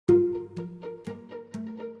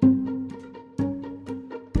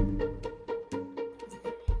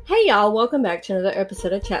Hey y'all, welcome back to another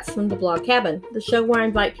episode of Chats from the Blog Cabin, the show where I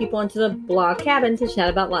invite people into the blog cabin to chat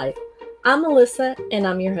about life. I'm Melissa, and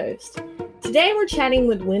I'm your host. Today we're chatting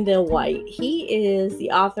with Wendell White. He is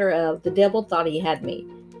the author of The Devil Thought He Had Me.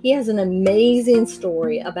 He has an amazing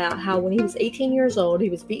story about how when he was 18 years old,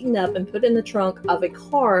 he was beaten up and put in the trunk of a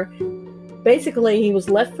car. Basically, he was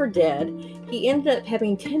left for dead. He ended up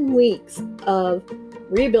having 10 weeks of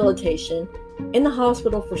rehabilitation in the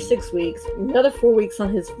hospital for 6 weeks, another 4 weeks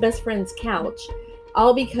on his best friend's couch,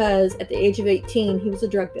 all because at the age of 18, he was a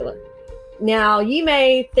drug dealer. Now, you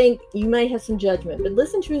may think, you may have some judgment, but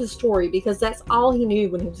listen to his story because that's all he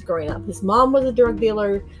knew when he was growing up. His mom was a drug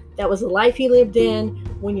dealer. That was the life he lived in.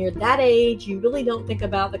 When you're that age, you really don't think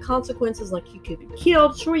about the consequences, like you could be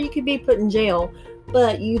killed. Sure, you could be put in jail,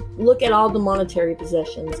 but you look at all the monetary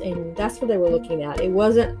possessions, and that's what they were looking at. It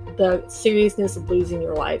wasn't the seriousness of losing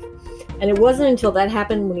your life. And it wasn't until that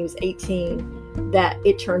happened when he was 18 that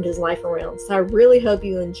it turned his life around. So I really hope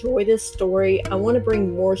you enjoy this story. I want to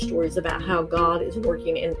bring more stories about how God is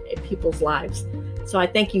working in people's lives. So I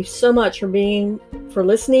thank you so much for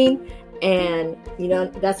listening. And,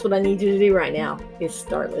 that's what I need you to do right now is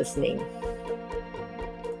start listening.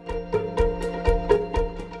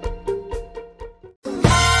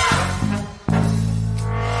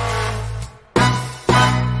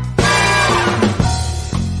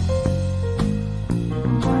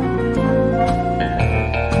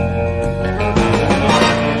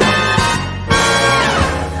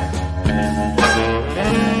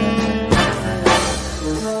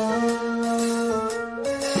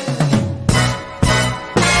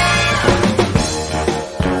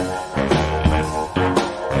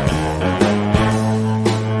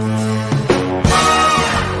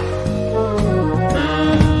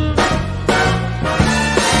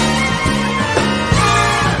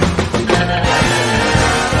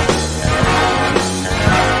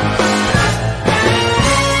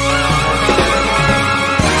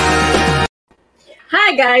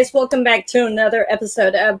 Hi guys, welcome back to another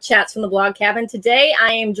episode of Chats from the Blog Cabin. Today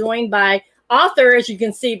I am joined by author, as you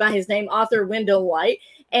can see by his name, author Wendell White.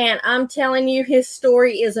 And I'm telling you, his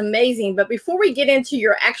story is amazing. But before we get into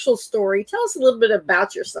your actual story, tell us a little bit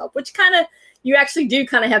about yourself, which you actually do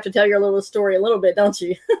kind of have to tell your little story a little bit, don't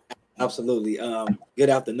you? Absolutely. Good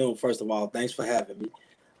afternoon, first of all. Thanks for having me.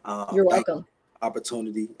 You're welcome.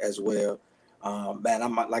 Opportunity as well.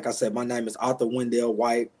 Like I said, my name is Arthur Wendell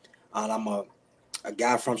White, and I'm a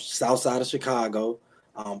guy from south side of Chicago,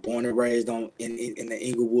 born and raised in the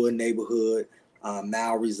Inglewood neighborhood.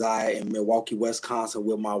 Now reside in Milwaukee, Wisconsin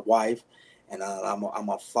with my wife, and I'm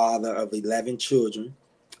a father of 11 children.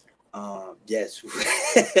 Yes.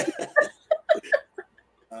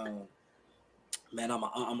 I'm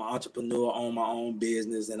an entrepreneur, own my own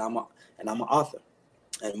business, and I'm an author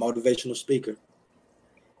and motivational speaker.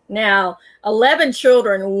 Now, 11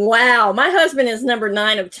 children. Wow. My husband is number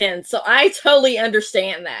 9 of 10. So I totally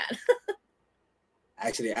understand that.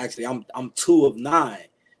 Actually, I'm 2 of 9.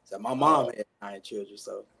 So my mom had 9 children.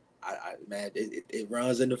 So it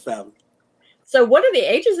runs in the family. So what are the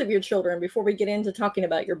ages of your children before we get into talking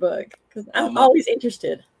about your book? Because I'm always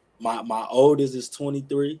interested. My oldest is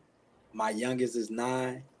 23. My youngest is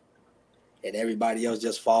 9. And everybody else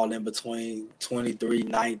just fall in between 23,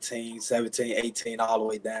 19, 17, 18, all the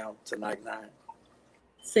way down to like 9.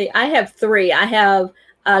 See, I have 3. I have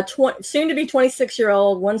soon to be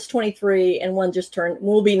 26-year-old, one's 23, and one just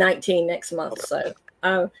will be 19 next month. Okay.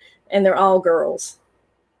 So, and they're all girls.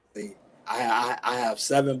 See, I have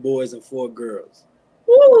 7 boys and 4 girls.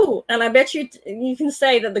 Woo! And I bet you can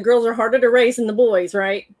say that the girls are harder to raise than the boys,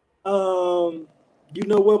 right? You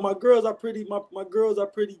know what? My girls are pretty. My girls are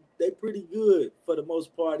pretty. They pretty good for the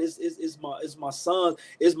most part. It's my sons.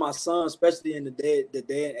 It's my son, especially in the day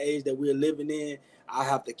and age that we're living in. I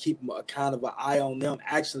have to keep a kind of an eye on them.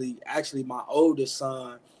 Actually, my oldest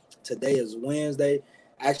son. Today is Wednesday.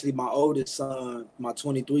 Actually, my oldest son, my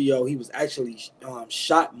 23-year-old, he was actually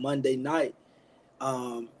shot Monday night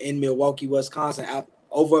in Milwaukee, Wisconsin,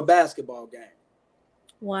 over a basketball game.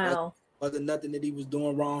 Wow. Wasn't nothing that he was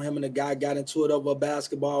doing wrong. Him and the guy got into it over a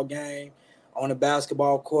basketball game on a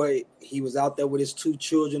basketball court. He was out there with his 2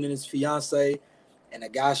 children and his fiance, and the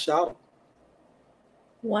guy shot him.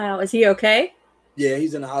 Wow. Is he okay? Yeah,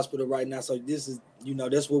 he's in the hospital right now. So this is,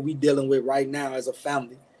 that's what we're dealing with right now as a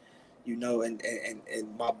family, and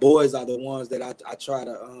my boys are the ones that I try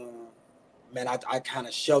to, I kind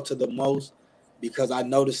of shelter the most because I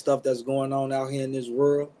know the stuff that's going on out here in this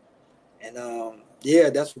world. And,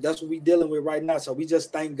 yeah, that's what we're dealing with right now. So we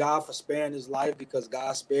just thank God for sparing his life because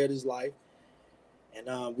God spared his life.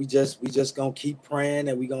 And we just gonna keep praying,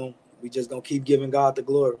 and we just gonna keep giving God the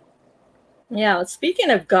glory. Yeah, speaking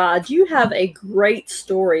of God, you have a great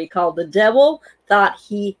story called The Devil Thought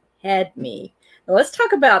He Had Me. Now, let's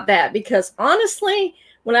talk about that because honestly,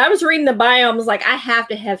 when I was reading the bio, I was like, I have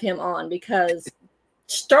to have him on because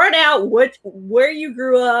start out where you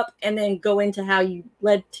grew up and then go into how you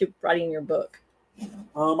led to writing your book.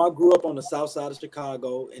 I grew up on the south side of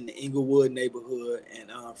Chicago in the Inglewood neighborhood,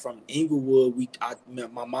 and from Inglewood,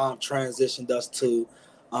 my mom transitioned us to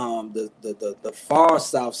the far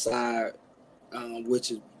south side,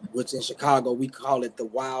 which in Chicago we call it the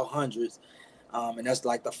Wild Hundreds, and that's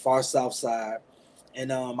like the far south side.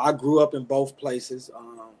 And I grew up in both places,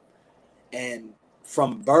 and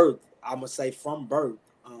from birth, I'm gonna say from birth,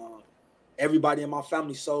 everybody in my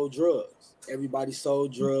family sold drugs. Everybody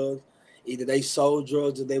sold drugs. Either they sold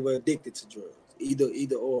drugs or they were addicted to drugs.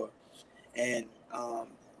 Either or. And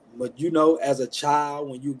but as a child,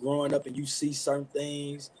 when you're growing up and you see certain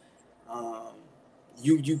things, um,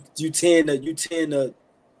 you tend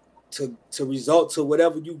to result to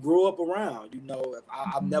whatever you grew up around.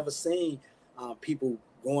 I've never seen people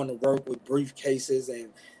going to work with briefcases,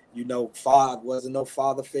 and father wasn't no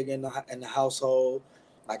father figure in the household.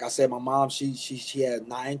 Like I said, my mom, she had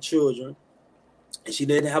 9 children, and she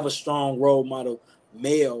didn't have a strong role model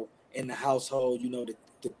male in the household,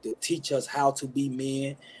 to teach us how to be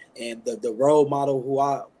men. And the role model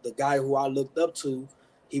the guy who I looked up to,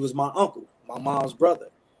 he was my uncle, my mom's brother.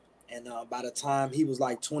 And by the time he was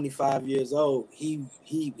like 25 years old, he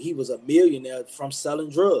was a millionaire from selling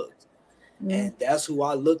drugs. And that's who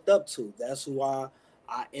I looked up to. That's who I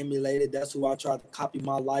emulated. That's who I tried to copy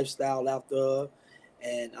my lifestyle after.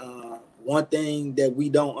 And one thing that we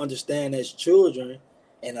don't understand as children,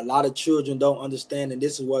 and a lot of children don't understand, and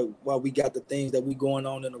this is why we got the things that we going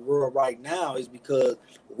on in the world right now, is because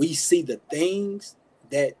we see the things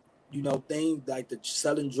that, things like the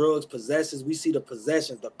selling drugs possesses. We see the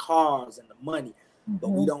possessions, the cars and the money, but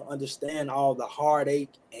we don't understand all the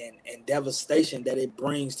heartache and devastation that it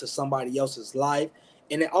brings to somebody else's life,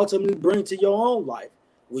 and it ultimately brings to your own life.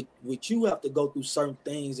 Which you have to go through certain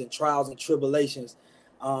things and trials and tribulations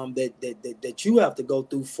that you have to go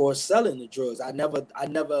through for selling the drugs. I never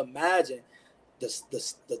imagined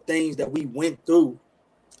the things that we went through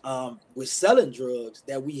with selling drugs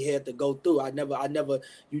that we had to go through.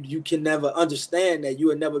 You can never understand that. You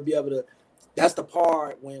will never be able to. That's the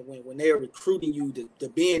part when they're recruiting you to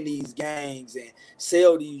be in these gangs and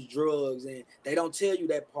sell these drugs, and they don't tell you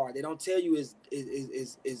that part. They don't tell you is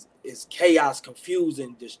chaos,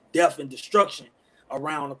 confusion, death and destruction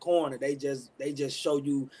around the corner. They just show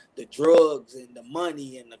you the drugs and the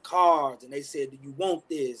money and the cars, and they said, do you want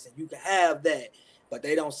this and you can have that. But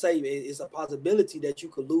they don't say it's a possibility that you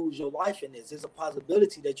could lose your life in this. It's a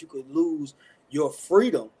possibility that you could lose your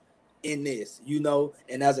freedom in this,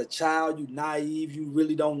 and as a child, you naive, you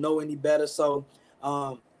really don't know any better. So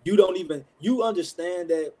you understand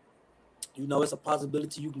that, it's a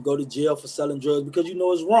possibility you can go to jail for selling drugs because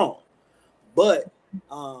it's wrong. But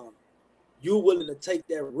you're willing to take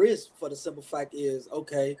that risk for the simple fact is,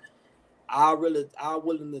 okay, I'm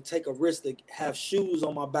willing to take a risk to have shoes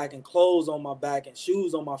on my back and clothes on my back and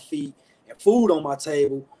shoes on my feet and food on my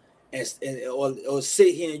table, or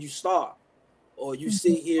sit here and you starve, or you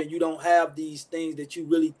sit here and you don't have these things that you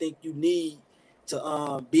really think you need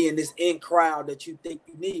to be in this in crowd that you think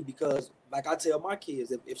you need. Because like I tell my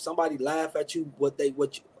kids, if somebody laugh at you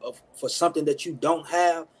for something that you don't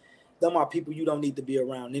have, them are people you don't need to be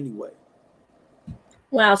around anyway.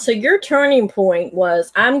 Wow. So your turning point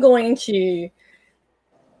was, I'm going to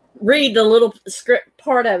read the little script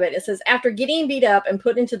part of it. It says, after getting beat up and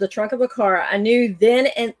put into the trunk of a car, I knew then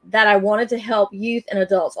and that I wanted to help youth and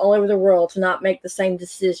adults all over the world to not make the same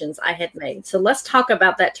decisions I had made. So let's talk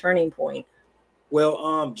about that turning point.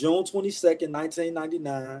 Well, June 22nd,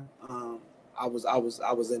 1999, I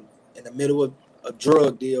was in the middle of a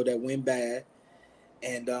drug deal that went bad,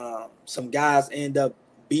 and some guys end up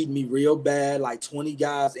beating me real bad. Like 20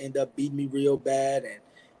 guys end up beating me real bad and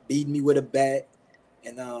beating me with a bat,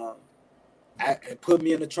 and and put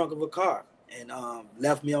me in the trunk of a car, and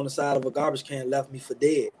left me on the side of a garbage can, left me for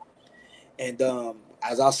dead. And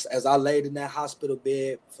as I laid in that hospital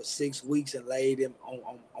bed for 6 weeks and laid him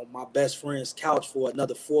on my best friend's couch for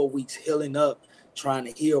another 4 weeks, healing up, trying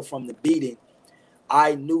to heal from the beating,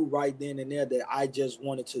 I knew right then and there that I just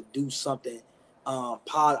wanted to do something.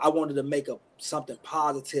 I wanted to make something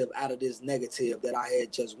positive out of this negative that I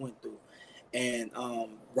had just went through. And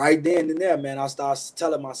right then and there, man, I started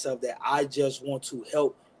telling myself that I just want to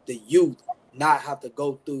help the youth not have to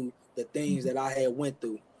go through the things that I had went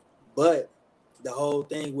through. But the whole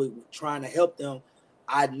thing with trying to help them,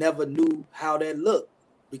 I never knew how that looked,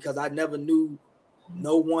 because I never knew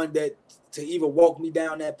no one that to even walk me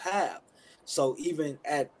down that path. So even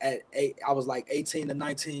at eight, I was like 18 to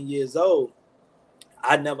 19 years old.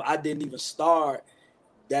 I didn't even start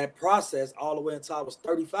that process all the way until I was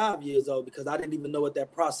 35 years old, because I didn't even know what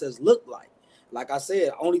that process looked like. Like I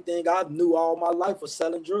said, only thing I knew all my life was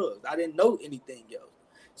selling drugs. I didn't know anything else.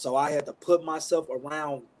 So I had to put myself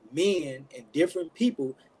around men and different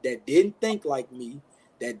people that didn't think like me,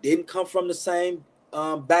 that didn't come from the same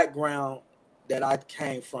background that I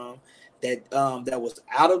came from, that was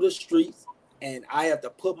out of the streets, and I had to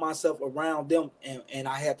put myself around them, and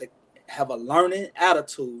I had to have a learning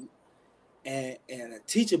attitude and a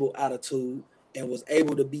teachable attitude, and was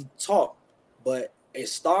able to be taught. But it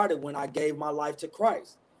started when I gave my life to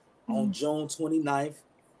Christ on June 29th,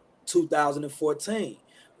 2014.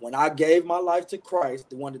 When I gave my life to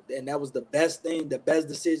Christ, and that was the best thing, the best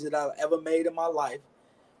decision that I've ever made in my life.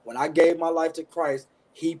 When I gave my life to Christ,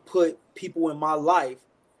 he put people in my life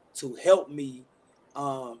to help me,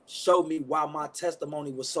 show me why my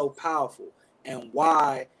testimony was so powerful, and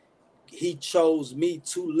why he chose me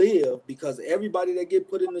to live, because everybody that get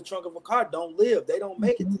put in the trunk of a car don't live. They don't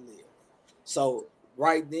make it to live. So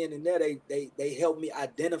right then and there, they helped me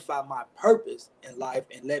identify my purpose in life,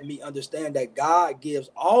 and let me understand that God gives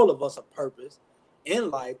all of us a purpose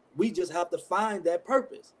in life. We just have to find that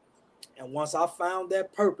purpose. And once I found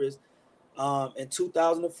that purpose, in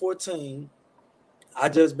 2014, I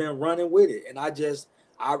just been running with it. And I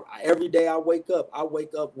every day I wake up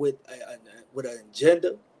with with an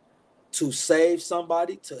agenda to save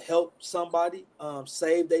somebody, to help somebody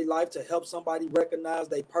save their life, to help somebody recognize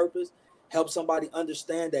their purpose, help somebody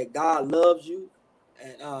understand that God loves you,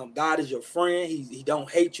 and God is your friend. He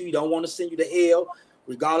don't hate you. He don't want to send you to hell,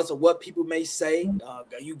 regardless of what people may say. Are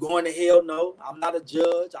you going to hell? No, I'm not a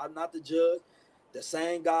judge. I'm not the judge. The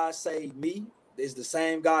same God saved me is the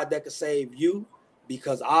same God that could save you,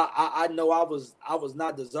 because I know I was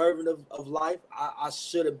not deserving of life. I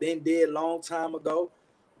should have been dead a long time ago,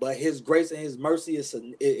 but his grace and his mercy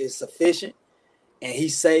is sufficient, and he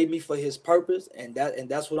saved me for his purpose, and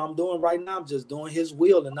that's what I'm doing right now. I'm just doing his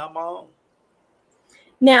will and not my own.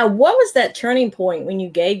 Now, what was that turning point when you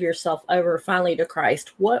gave yourself over finally to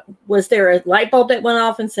Christ? What was there a light bulb that went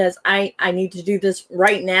off and says, I need to do this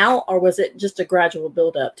right now, or was it just a gradual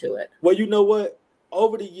build up to it? Well, you know what?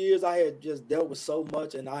 Over the years, I had just dealt with so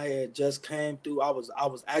much, and I had just came through. I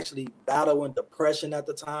was actually battling depression at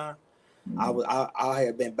the time. I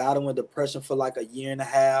had been battling depression for like a year and a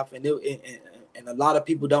half, and a lot of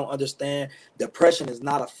people don't understand depression is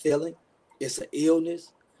not a feeling; it's an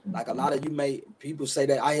illness. Like a lot of people say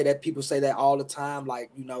that. I hear that people say that all the time. Like,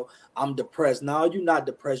 I'm depressed. No, you're not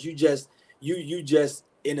depressed. You just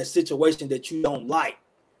in a situation that you don't like,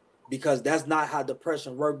 because that's not how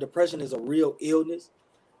depression works. Depression is a real illness.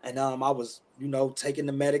 And I was, taking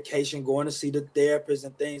the medication, going to see the therapist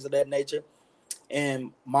and things of that nature.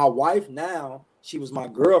 And my wife now, she was my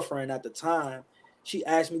girlfriend at the time. She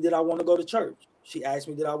asked me, did I want to go to church? She asked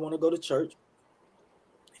me, did I want to go to church?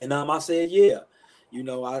 And I said, yeah.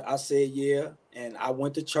 I said, yeah. And I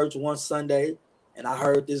went to church one Sunday, and I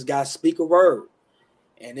heard this guy speak a word.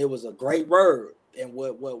 And it was a great word. And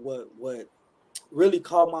what really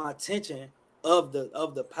caught my attention of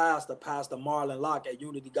the pastor, Pastor Marlon Locke at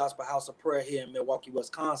Unity Gospel House of Prayer here in Milwaukee,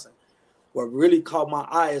 Wisconsin. What really caught my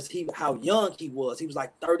eye is how young he was. He was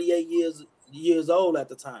like 38 years old at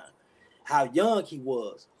the time. How young he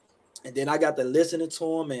was. And then I got to listening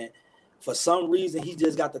to him, and for some reason he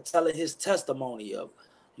just got to telling his testimony of,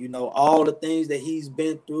 all the things that he's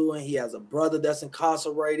been through. And he has a brother that's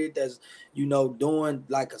incarcerated, that's, doing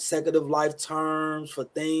like consecutive life terms for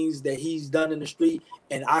things that he's done in the street.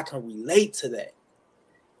 And I can relate to that.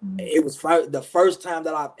 It was the first time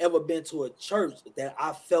that I've ever been to a church that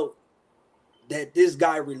I felt that this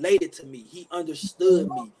guy related to me. He understood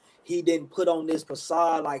me. He didn't put on this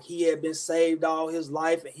facade like he had been saved all his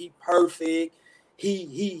life and he perfect.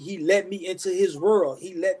 He let me into his world.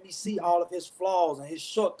 He let me see all of his flaws and his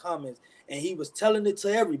shortcomings, and he was telling it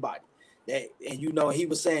to everybody. And he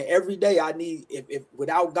was saying every day, I need, if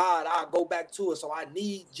without God, I'll go back to it. So I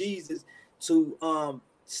need Jesus to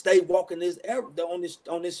stay walking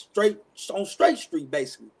on straight street,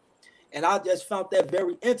 basically. And I just found that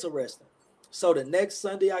very interesting. So the next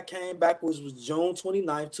Sunday I came back, which was June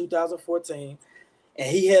 29th, 2014, and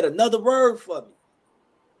he had another word for me.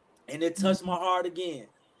 And it touched my heart again.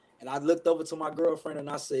 And I looked over to my girlfriend and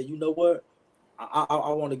I said, you know what? I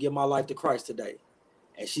want to give my life to Christ today.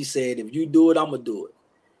 And she said, if you do it, I'm going to do it.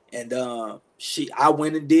 And I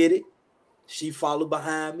went and did it. She followed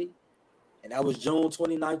behind me. And that was June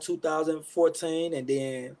 29th, 2014. And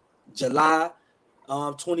then July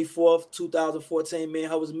 24th, 2014, me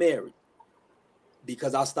and her was married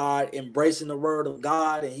because I started embracing the word of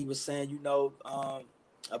God, and he was saying,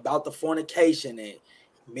 about the fornication and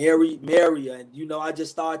marry, and I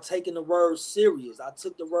just started taking the word serious. I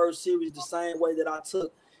took the word serious the same way that I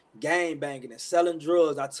took gang banging and selling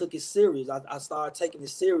drugs. I took it serious. I started taking it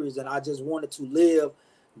serious, and I just wanted to live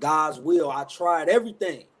God's will. I tried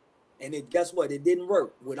everything, and guess what? It didn't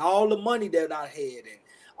work. With all the money that I had and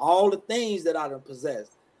all the things that I done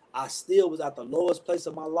possessed, I still was at the lowest place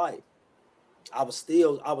of my life. I was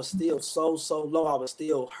still so low. I was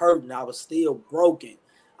still hurting. I was still broken.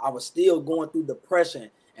 I was still going through depression.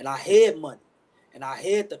 And I had money. And I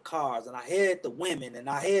had the cars. And I had the women. And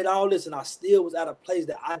I had all this. And I still was at a place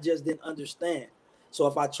that I just didn't understand. So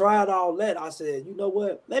if I tried all that, I said, you know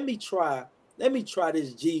what? Let me try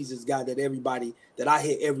this Jesus guy that I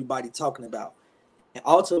hear everybody talking about. And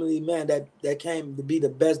ultimately, man, that came to be the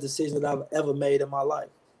best decision that I've ever made in my life.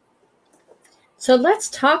 So let's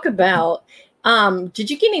talk about, did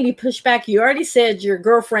you get any pushback? You already said your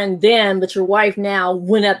girlfriend then, but your wife now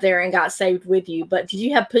went up there and got saved with you. But did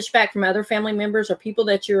you have pushback from other family members or people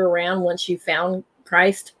that you're around once you found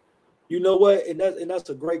Christ? You know what? And that's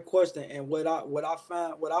a great question. And what I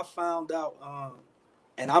found out,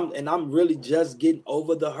 I'm really just getting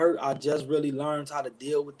over the hurt. I just really learned how to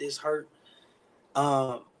deal with this hurt.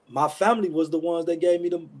 My family was the ones that gave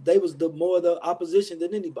me they was the more the opposition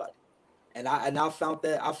than anybody. And I found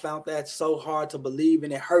that so hard to believe,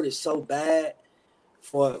 and it hurted so bad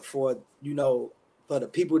for for the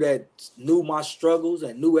people that knew my struggles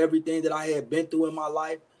and knew everything that I had been through in my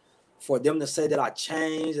life, for them to say that I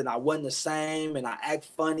changed and I wasn't the same and I act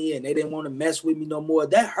funny and they didn't want to mess with me no more.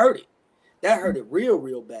 That hurted. That hurted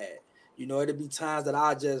real bad. It'd be times that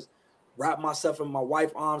I just wrap myself in my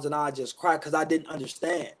wife's arms and I just cry because I didn't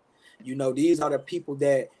understand. These are the people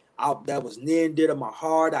that was near and dear to my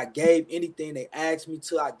heart. I gave anything they asked me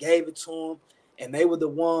to. I gave it to them, and they were the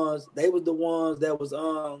ones that was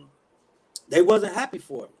they wasn't happy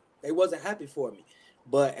for me. They wasn't happy for me.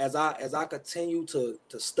 But as I continue to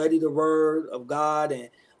study the word of God and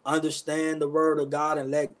understand the word of God and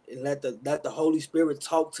let the Holy Spirit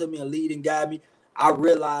talk to me and lead and guide me, I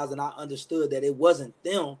realized and I understood that it wasn't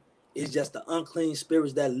them. It's just the unclean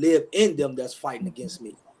spirits that live in them that's fighting against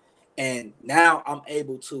me. And now I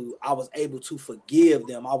was able to forgive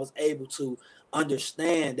them. I was able to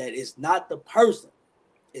understand that it's not the person.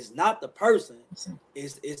 It's not the person.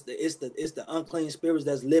 It's the unclean spirits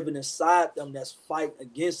that's living inside them that's fighting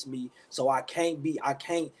against me. So I can't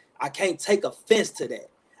take offense to that.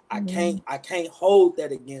 I can't hold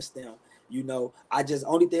that against them.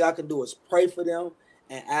 Only thing I can do is pray for them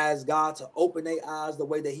and ask God to open their eyes the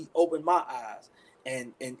way that He opened my eyes.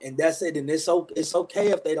 And that's it. And it's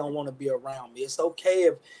okay if they don't want to be around me. It's okay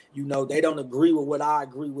if they don't agree with what I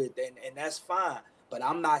agree with, and that's fine. But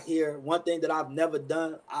I'm not here. One thing that I've never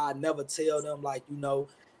done, I never tell them like,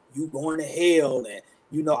 you going to hell. And,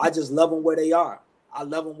 I just love them where they are. I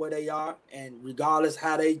love them where they are. And regardless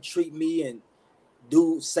how they treat me and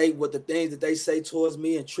say what the things that they say towards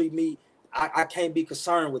me and treat me, I can't be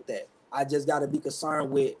concerned with that. I just got to be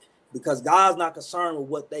concerned with, because God's not concerned with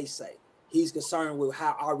what they say. He's concerned with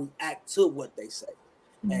how I react to what they say.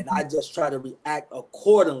 And I just try to react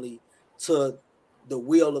accordingly to the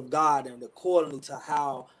will of God and accordingly to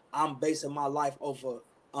how I'm basing my life over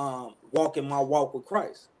walking my walk with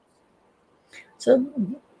Christ. So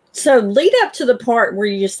lead up to the part where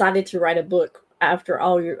you decided to write a book after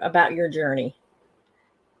about your journey.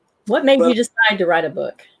 What made you decide to write a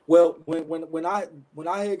book? Well, when I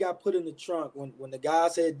had got put in the trunk, when the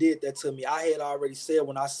guys had did that to me, I had already said,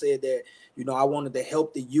 when I said that, I wanted to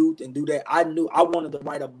help the youth and do that, I knew I wanted to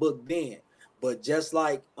write a book then. But just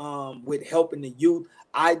like with helping the youth,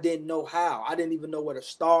 I didn't know how. I didn't even know where to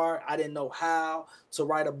start. I didn't know how to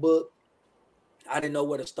write a book. I didn't know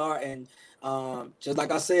where to start. And just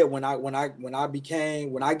like I said, when I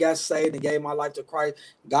got saved and gave my life to Christ,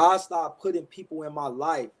 God started putting people in my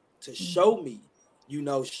life to show me,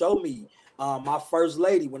 my first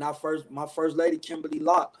lady, my first lady, Kimberly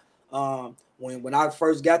Locke, when I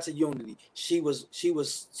first got to Unity, she was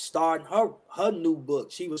starting her new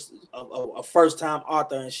book. She was a first time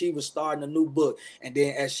author, and she was starting a new book. And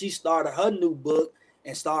then as she started her new book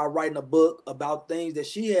and started writing a book about things that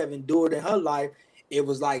she had endured in her life, it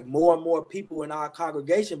was like more and more people in our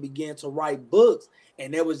congregation began to write books.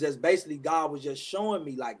 And it was just basically God was just showing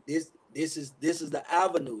me like this is the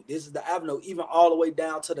avenue. This is the avenue, even all the way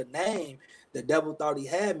down to the name. The devil thought he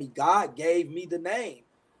had me. God gave me the name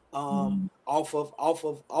off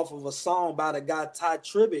of a song by the guy Ty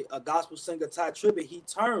Tribbett, a gospel singer Ty Tribbett. He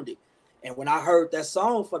turned it. And when I heard that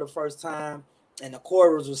song for the first time, and the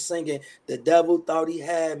chorus was singing, "The devil thought he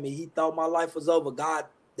had me. He thought my life was over. God,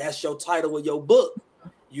 that's your title of your book."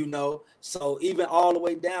 You know, so even all the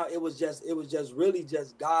way down, it was just really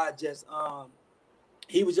just God just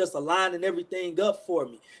he was just aligning everything up for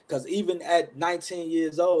me. Because even at 19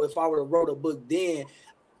 years old, if I would have wrote a book then,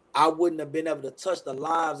 I wouldn't have been able to touch the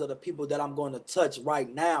lives of the people that I'm going to touch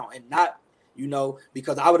right now, and not, you know,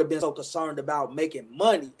 because I would have been so concerned about making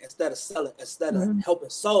money instead of selling, instead of helping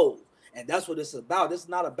souls. And that's what it's about. It's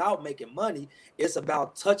not about making money. It's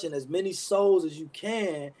about touching as many souls as you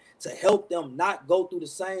can to help them not go through the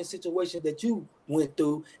same situation that you went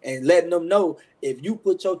through, and letting them know, if you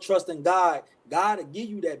put your trust in God, God will give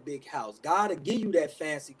you that big house. God will give you that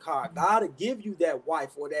fancy car. God will give you that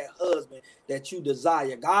wife or that husband that you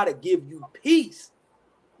desire. God will give you peace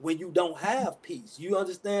when you don't have peace. You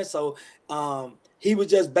understand? So he was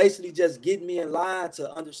just basically just getting me in line to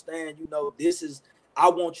understand, you know, this is, I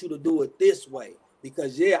want you to do it this way.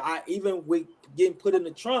 Because I even with getting put in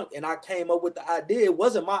the trunk and I came up with the idea, it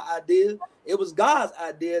wasn't my idea. It was God's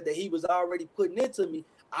idea that he was already putting into me.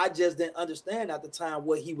 I just didn't understand at the time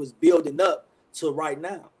what he was building up to right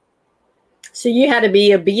now. So you had to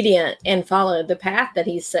be obedient and follow the path that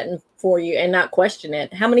he's setting for you and not question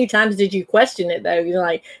it. How many times did you question it though? You're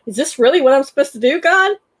like, is this really what I'm supposed to do,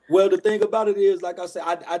 God? Well, the thing about it is, like I said,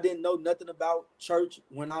 I didn't know nothing about church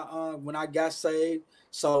when I got saved.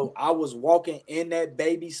 So I was walking in that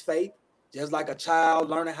baby's faith, just like a child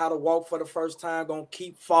learning how to walk for the first time, gonna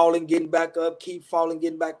keep falling, getting back up, keep falling,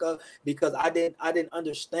 getting back up, because I didn't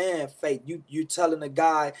understand faith. You telling a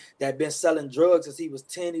guy that been selling drugs since he was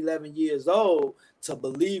 10, 11 years old to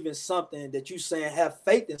believe in something that you saying have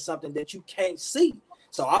faith in something that you can't see.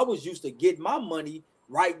 So I was used to get my money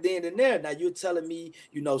right then and there. Now you're telling me,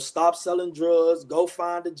 you know, stop selling drugs, go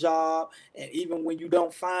find a job. And even when you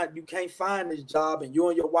can't find this job, and you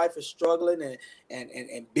and your wife are struggling,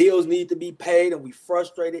 and bills need to be paid, and we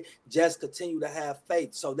frustrated, just continue to have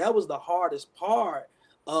faith. So that was the hardest part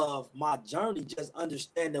of my journey, just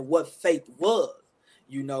understanding what faith was.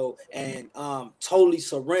 You know, and totally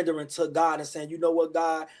surrendering to God and saying, you know what,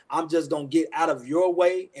 God, I'm just gonna get out of your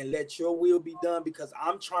way and let your will be done, because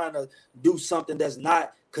I'm trying to do something that's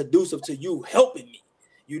not conducive to you helping me.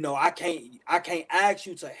 You know, I can't ask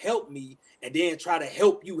you to help me and then try to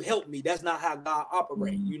help you help me. That's not how God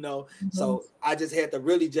operates, you know. So I just had to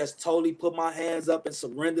really just totally put my hands up and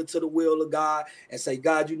surrender to the will of God and say,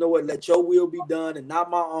 God, you know what, let your will be done and not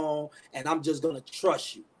my own, and I'm just gonna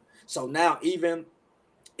trust you. So now even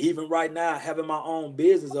right now, having my own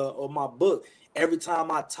business or my book, every time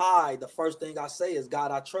I tie, the first thing I say is, God,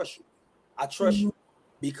 I trust you. I trust you,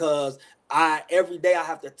 because every day I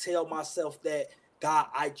have to tell myself that, God,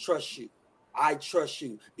 I trust you. I trust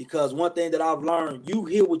you, because one thing that I've learned, you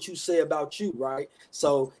hear what you say about you, right?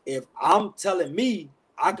 So if I'm telling me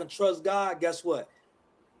I can trust God, guess what?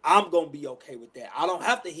 I'm going to be okay with that. I don't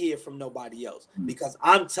have to hear from nobody else, because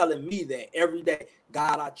I'm telling me that every day.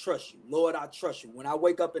 God, I trust you. Lord, I trust you. When I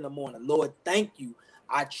wake up in the morning, Lord, thank you.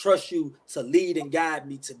 I trust you to lead and guide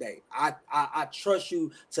me today. I trust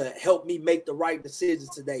you to help me make the right decisions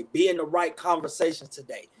today, be in the right conversations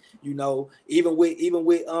today. You know, even with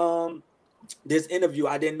this interview,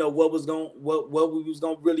 I didn't know what we was going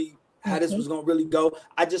to really, how this was going to really go.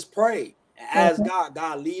 I just prayed and asked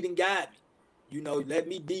God, lead and guide me. You know, let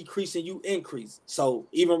me decrease and you increase. So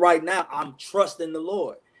even right now, I'm trusting the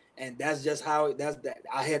Lord. And that's just how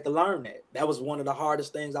I had to learn that. That was one of the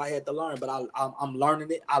hardest things I had to learn, but I'm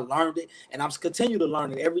learning it. I learned it, and I'm continue to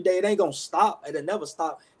learn it every day. It ain't gonna stop. It'll never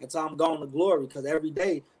stop until I'm going to glory, because every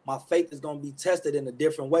day my faith is gonna be tested in a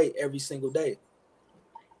different way every single day.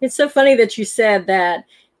 It's so funny that you said that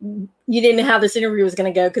you didn't know how this interview was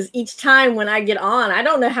going to go, because each time when I get on, I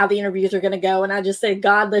don't know how the interviews are going to go. And I just say,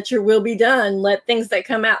 God, let your will be done. Let things that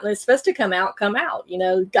come out and it's supposed to come out, you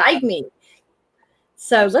know, guide me.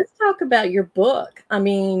 So let's talk about your book. I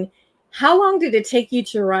mean, how long did it take you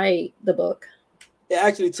to write the book? It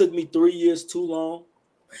actually took me 3 years too long.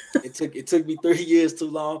 It took me 3 years too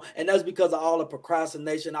long, and that's because of all the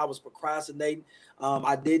procrastination. I was procrastinating.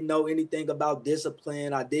 I didn't know anything about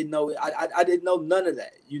discipline. I didn't know I didn't know none of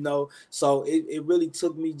that, you know. So it really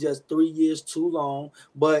took me just 3 years too long.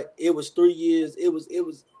 But it was 3 years. It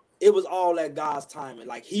was all at God's timing.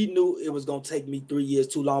 Like, he knew it was gonna take me 3 years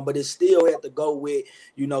too long, but it still had to go with,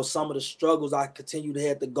 you know, some of the struggles I continued to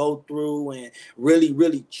have to go through, and really,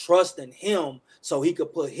 really trusting him so he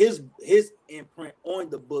could put his imprint on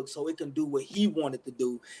the book so it can do what he wanted to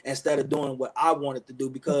do instead of doing what I wanted to do.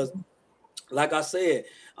 Because like I said,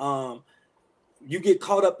 you get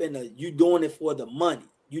caught up in you doing it for the money.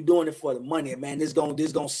 You doing it for the money, man. This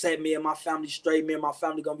gonna set me and my family straight. Me and my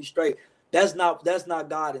family gonna be straight. That's not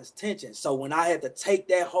God's intention. So when I had to take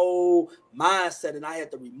that whole mindset and I had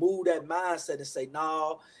to remove that mindset and say,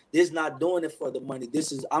 no, this is not doing it for the money.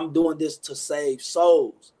 I'm doing this to save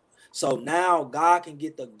souls. So now God can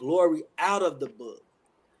get the glory out of the book,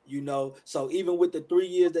 you know. So even with the 3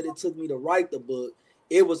 years that it took me to write the book,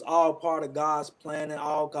 it was all part of God's plan and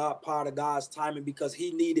part of God's timing, because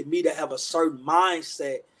he needed me to have a certain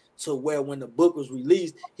mindset to where when the book was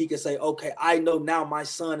released, he could say, okay, I know now my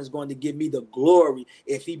son is going to give me the glory.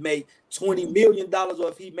 If he make $20 million or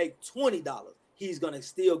if he make $20, he's going to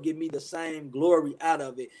still give me the same glory out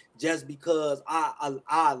of it, just because I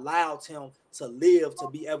allowed him to live, to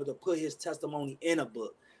be able to put his testimony in a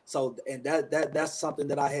book. So, and that's something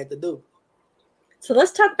that I had to do. So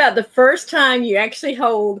let's talk about the first time you actually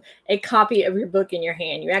hold a copy of your book in your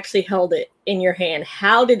hand. You actually held it in your hand.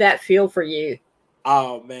 How did that feel for you?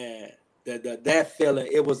 Oh man, that feeling,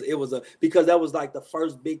 it was because that was like the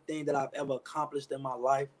first big thing that I've ever accomplished in my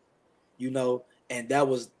life, you know, and I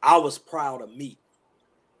was proud of me,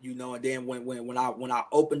 you know. And then when I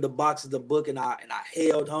opened the box of the book and I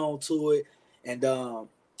held on to it, and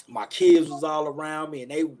my kids was all around me,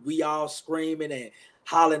 and we all screaming and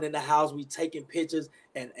hollering in the house, we taking pictures,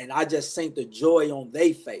 and I just seen the joy on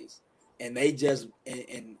their face, and they just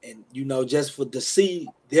and you know, just to see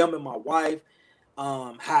them and my wife,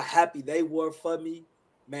 how happy they were for me,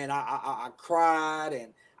 man. I cried,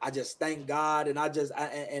 and I just thank God, and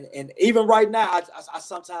and even right now, I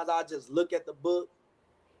sometimes I just look at the book,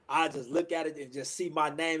 I just look at it and just see my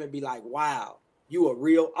name and be like, wow, you a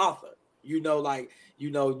real author. You know, like,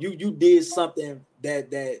 you know, you did something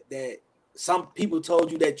that some people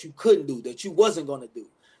told you that you couldn't do, that you wasn't gonna do,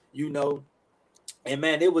 you know. And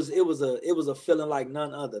man, it was a feeling like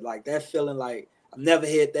none other. Like that feeling, like I've never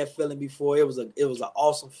had that feeling before. It was an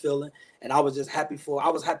awesome feeling, and I was happy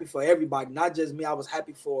for everybody, not just me. I was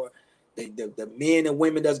happy for the men and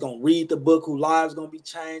women that's gonna read the book, whose lives gonna be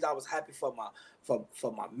changed. I was happy for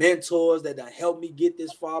my mentors that helped me get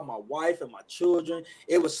this far, my wife and my children.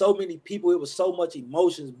 It was so many people. It was so much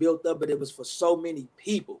emotions built up, but it was for so many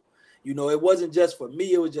people. You know, it wasn't just for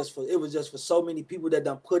me. It was just for so many people that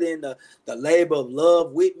done put in the labor of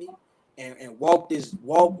love with me, and walk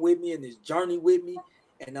with me, and this journey with me.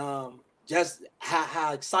 And just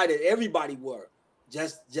how excited everybody were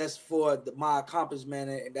just for my accomplishment.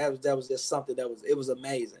 And that was just something that was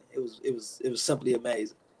amazing. It was simply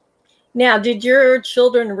amazing. Now, did your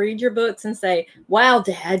children read your books and say, wow,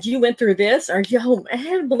 Dad, you went through this? Or, yo, I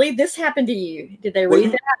can't believe this happened to you? Did they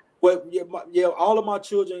read that? Well, yeah, all of my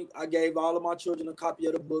children, I gave all of my children a copy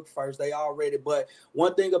of the book first. They all read it. But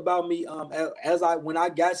one thing about me, when I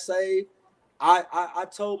got saved, I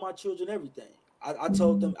told my children everything. I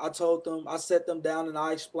told them, I set them down and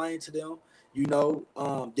I explained to them, you know,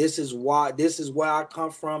 this is where I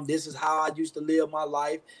come from. This is how I used to live my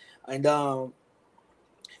life. And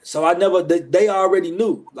so they already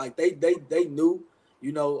knew, like they knew,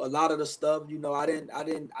 you know, a lot of the stuff. You know,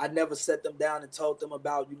 I never set them down and told them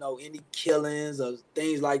about, you know, any killings or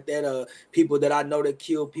things like that, people that I know that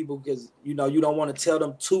kill people, because, you know, you don't want to tell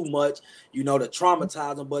them too much, you know, to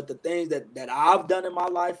traumatize them. But the things that I've done in my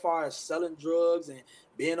life, far as selling drugs and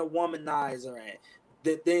being a womanizer and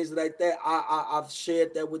the things like that, I've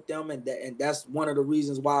shared that with them, and that's one of the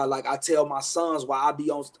reasons why, like, I tell my sons why I be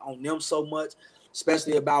on them so much,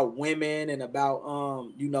 especially about women and about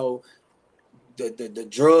you know, the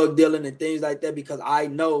drug dealing and things like that, because I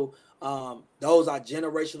know those are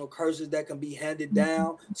generational curses that can be handed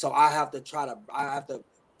down. So I have to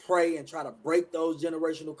pray and try to break those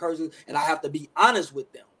generational curses, and I have to be honest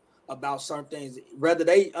with them about certain things, whether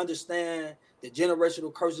they understand the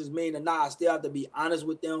generational curses mean or not. I still have to be honest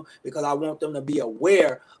with them, because I want them to be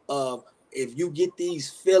aware of, if you get these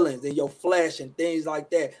feelings in your flesh and things like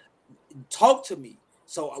that, talk to me,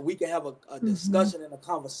 so we can have a discussion and a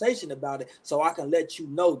conversation about it, so I can let you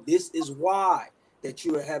know this is why that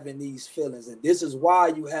you are having these feelings, and this is why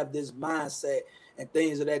you have this mindset and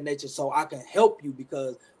things of that nature, so I can help you,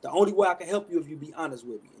 because the only way I can help you if you be honest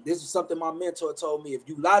with me. And this is something my mentor told me: if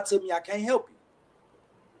you lie to me, I can't help you.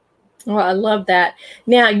 Well, I love that.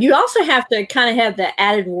 Now, you also have to kind of have the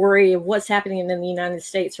added worry of what's happening in the United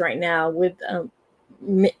States right now with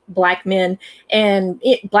Black men and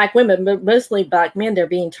Black women, but mostly Black men. They're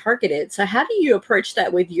being targeted. So how do you approach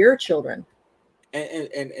that with your children?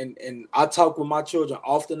 And I talk with my children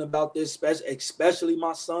often about this, especially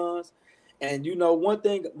my sons. And you know, one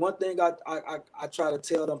thing I try to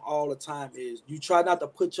tell them all the time is, you try not to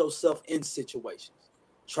put yourself in situations.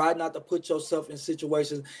 Try not to put yourself in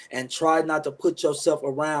situations, and try not to put yourself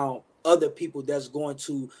around other people that's going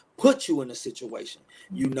to put you in a situation.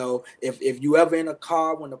 You know, if you ever in a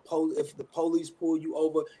car when if the police pull you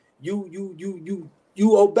over, you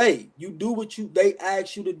obey. You do what they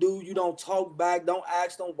ask you to do. You don't talk back. Don't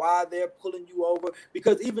ask them why they're pulling you over,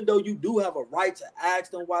 because even though you do have a right to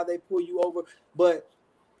ask them why they pull you over, but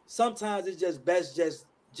sometimes it's just best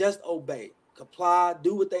just obey, comply,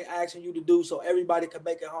 do what they asking you to do, so everybody can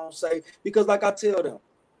make it home safe. Because like I tell them,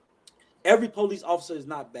 every police officer is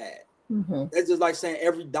not bad. Mm-hmm. That's just like saying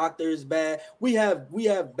every doctor is bad. We have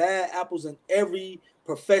bad apples in every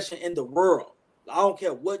profession in the world. I don't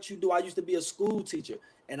care what you do. I used to be a school teacher,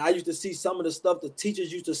 and I used to see some of the stuff the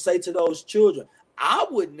teachers used to say to those children. I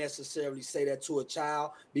wouldn't necessarily say that to a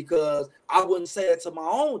child, because I wouldn't say that to my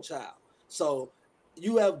own child. So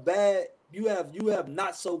you have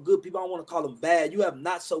not so good people. I don't want to call them bad. You have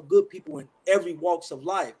not so good people in every walks of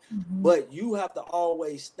life. Mm-hmm. But you have to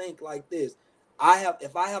always think like this.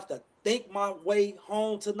 If I have to think my way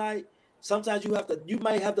home tonight, sometimes you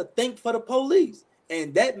may have to think for the police.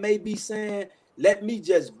 And that may be saying, let me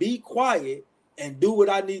just be quiet and do what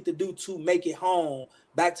I need to do to make it home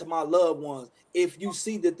back to my loved ones. If you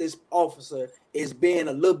see that this officer is being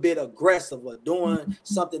a little bit aggressive or doing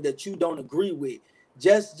something that you don't agree with,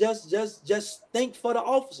 just think for the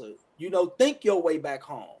officer. You know, think your way back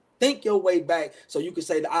home. Think your way back so you can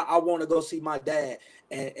say that I want to go see my dad.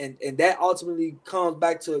 And that ultimately comes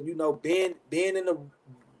back to, you know, being in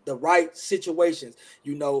the right situations.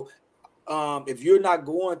 You know, if you're not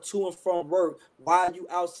going to and from work, why are you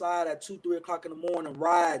outside at 2-3 o'clock in the morning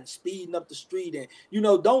riding, speeding up the street? And, you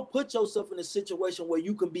know, don't put yourself in a situation where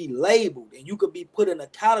you can be labeled and you could be put in a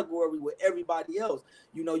category with everybody else.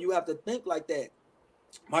 You know, you have to think like that.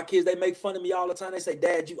 My kids, they make fun of me all the time. They say,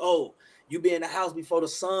 Dad, you old. You be in the house before the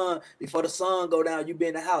sun go down, you be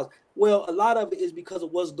in the house. Well, a lot of it is because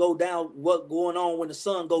of what's going on when the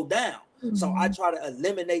sun go down. Mm-hmm. So I try to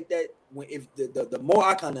eliminate that. If the more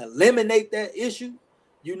I can eliminate that issue,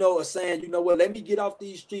 you know, of saying, you know what, let me get off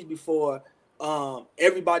these streets before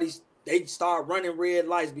they start running red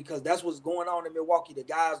lights, because that's what's going on in Milwaukee. The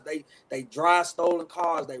guys, they drive stolen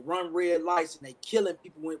cars, they run red lights, and they killing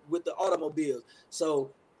people with the automobiles.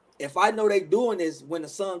 So if I know they doing this when the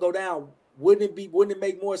sun go down, wouldn't it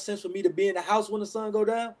make more sense for me to be in the house when the sun go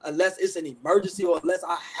down, unless it's an emergency or unless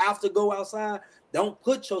I have to go outside? Don't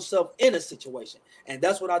put yourself in a situation. And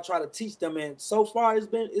that's what I try to teach them. And so far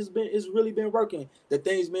it's really been working. The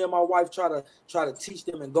things me and my wife try to teach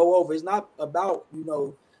them and go over. It's not about, you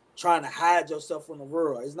know, trying to hide yourself from the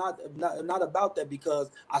world. It's not about that, because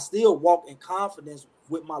I still walk in confidence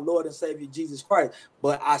with my Lord and Savior Jesus Christ.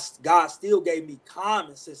 But God still gave me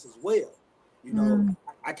common sense as well. You know,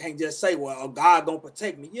 I can't just say, well, God gonna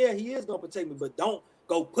protect me. Yeah, he is gonna protect me, but don't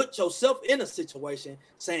go put yourself in a situation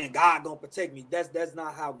saying God gonna protect me. That's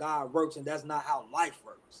not how God works, and that's not how life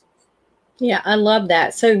works. Yeah, I love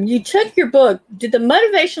that. So you took your book. Did the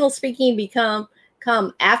motivational speaking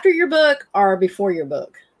come after your book or before your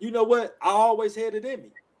book? You know what? I always had it in me.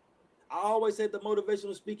 I always had the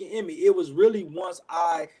motivational speaking in me. It was really once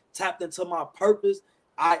I tapped into my purpose,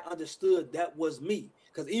 I understood that was me.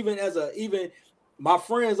 Because even my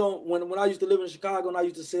friends when I used to live in Chicago and I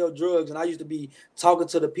used to sell drugs, and I used to be talking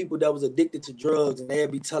to the people that was addicted to drugs, and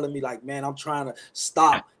they'd be telling me like, man, I'm trying to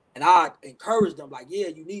stop. And I encouraged them like, yeah,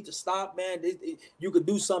 you need to stop, man. You could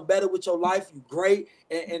do something better with your life. You great.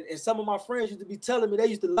 And some of my friends used to be telling me, they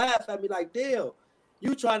used to laugh at me like, Dale,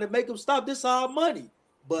 you trying to make them stop. This is our money.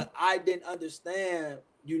 But I didn't understand,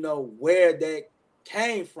 you know, where that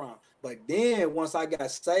came from. But then once I got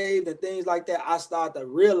saved and things like that, I started to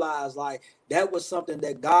realize like that was something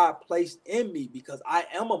that God placed in me, because I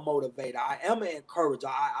am a motivator. I am an encourager.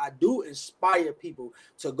 I do inspire people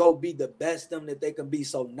to go be the best them that they can be.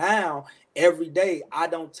 So now every day I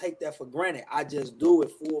don't take that for granted. I just do it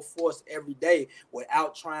full force every day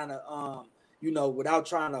without trying to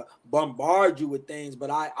bombard you with things. But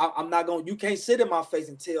I'm not going, you can't sit in my face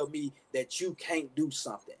and tell me that you can't do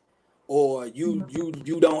something, or you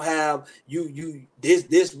don't have,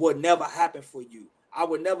 this would never happen for you. I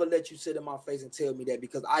would never let you sit in my face and tell me that,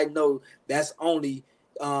 because I know that's only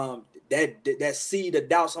that seed of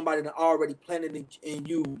doubt somebody that already planted in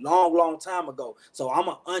you long time ago. So I'm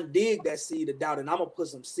gonna undig that seed of doubt, and I'm gonna put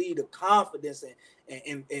some seed of confidence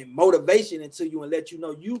and motivation into you, and let you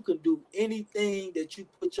know you can do anything that you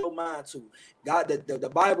put your mind to. God,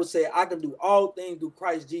 the Bible said, I can do all things through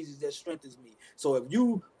Christ Jesus that strengthens me. So if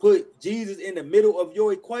you put Jesus in the middle of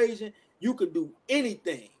your equation, you can do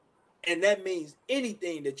anything. And that means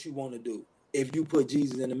anything that you want to do if you put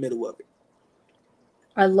Jesus in the middle of it.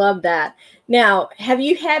 I love that. Now, have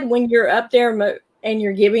you had, when you're up there and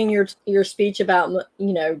you're giving your speech about,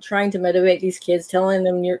 you know, trying to motivate these kids, telling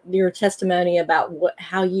them your testimony about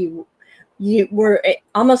how you were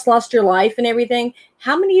almost lost your life and everything.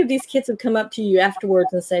 How many of these kids have come up to you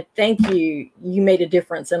afterwards and said, "Thank you, you made a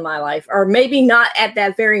difference in my life," or maybe not at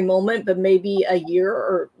that very moment, but maybe a year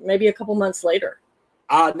or maybe a couple months later?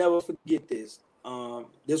 I'll never forget this.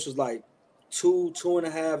 This was like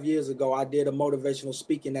 2.5 years ago. I did a motivational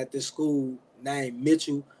speaking at this school named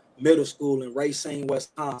Mitchell Middle School in Racine,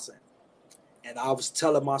 Wisconsin. And I was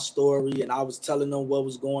telling my story and I was telling them what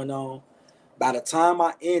was going on. By the time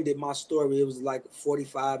I ended my story, it was like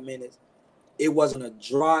 45 minutes. It wasn't a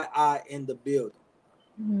dry eye in the building.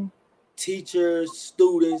 Mm-hmm. Teachers,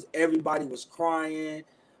 students, everybody was crying.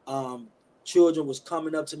 Children was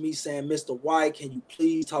coming up to me saying, "Mr. White, can you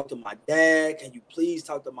please talk to my dad? Can you please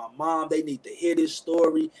talk to my mom? They need to hear this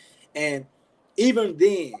story." And even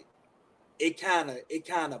then, it kind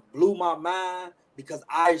of blew my mind because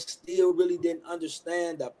I still really didn't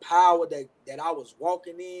understand the power that I was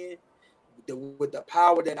walking in, with the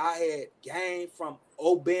power that I had gained from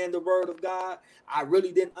obeying the word of God. I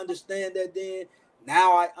really didn't understand that then.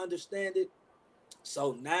 Now I understand it.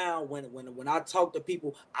 So now when I talk to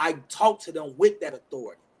people, I talk to them with that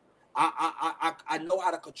authority. I know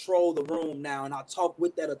how to control the room now, and I talk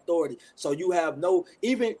with that authority. So you have no,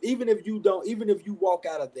 even if you don't, even if you walk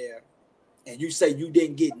out of there and you say you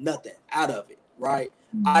didn't get nothing out of it, right?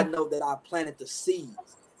 Mm-hmm. I know that I planted the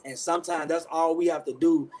seeds. And sometimes that's all we have to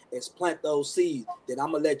do is plant those seeds. Then I'm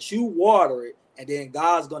going to let you water it, and then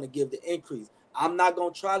God's going to give the increase. I'm not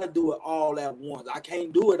going to try to do it all at once. I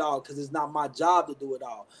can't do it all because it's not my job to do it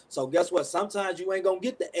all. So guess what? Sometimes you ain't going to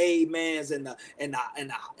get the amens and the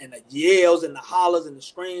yells and the hollers and the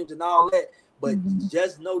screams and all that. But mm-hmm.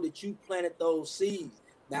 just know that you planted those seeds.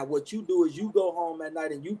 Now, what you do is you go home at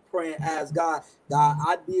night and you pray and ask God,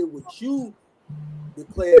 I did what you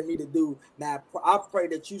declared me to do. Now, I pray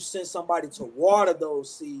that you send somebody to water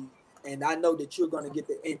those seeds, and I know that you're going to get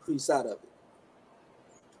the increase out of it.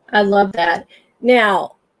 I love that.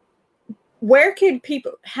 Now,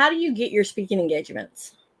 how do you get your speaking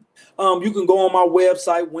engagements? You can go on my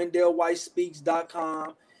website,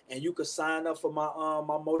 WendellWhiteSpeaks.com, and you can sign up for my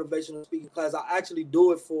my motivational speaking class. I actually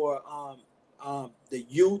do it for the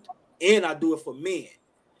youth, and I do it for men.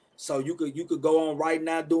 So you could go on right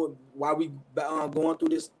now, do it while we going through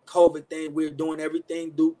this COVID thing. We're doing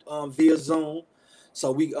everything via Zoom.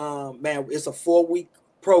 So we man, it's a 4-week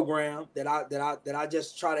program that I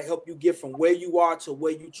just try to help you get from where you are to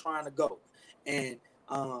where you're trying to go. And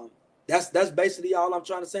that's basically all I'm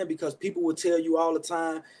trying to say, because people will tell you all the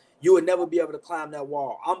time you will never be able to climb that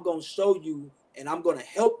wall. I'm going to show you, and I'm going to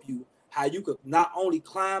help you how you could not only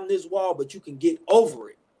climb this wall, but you can get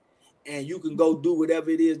over it. And you can go do whatever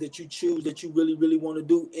it is that you choose that you really, really want to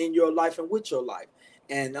do in your life and with your life.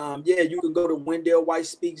 And you can go to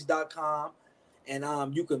WendellWhiteSpeaks.com, and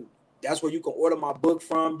that's where you can order my book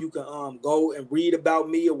from. You can go and read about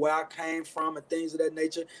me or where I came from and things of that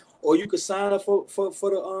nature. Or you can sign up for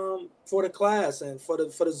the class and for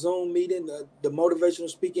the Zoom meeting, the motivational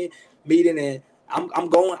speaking meeting, and I'm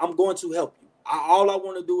going to help you. All I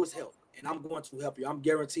want to do is help. And I'm going to help you. I'm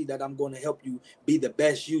guaranteed that I'm going to help you be the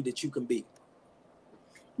best you that you can be.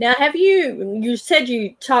 Now, you said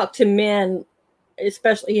you talk to men,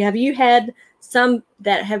 especially, have you had some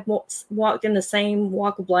that have walked in the same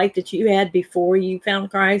walk of life that you had before you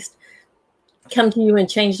found Christ come to you and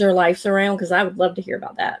change their lives around? Because I would love to hear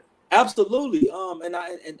about that. Absolutely.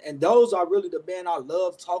 And those are really the men I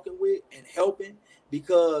love talking with and helping,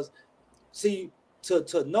 because see,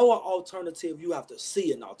 to know an alternative, you have to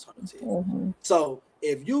see an alternative. Mm-hmm. So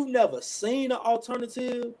if you've never seen an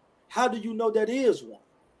alternative, how do you know that is one?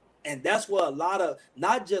 And that's what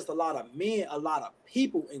not just a lot of men, a lot of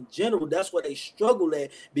people in general, that's what they struggle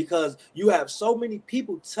at, because you have so many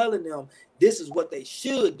people telling them this is what they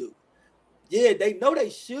should do. Yeah, they know they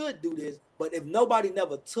should do this, but if nobody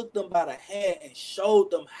never took them by the hand and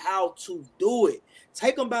showed them how to do it,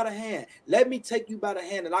 take them by the hand. Let me take you by the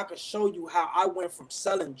hand, and I can show you how I went from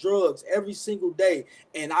selling drugs every single day,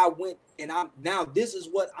 and now this is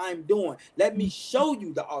what I'm doing. Let me show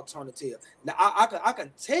you the alternative. Now I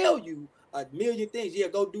can tell you a million things. Yeah,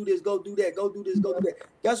 go do this, go do that, go do this, go do that.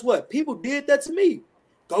 Guess what? People did that to me.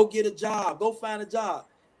 Go get a job, go find a job.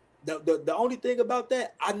 The only thing about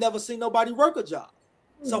that, I never seen nobody work a job.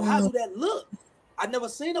 So how do that look? I never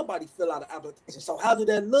seen nobody fill out an application. So how do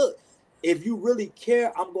that look? If you really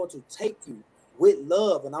care, I'm going to take you with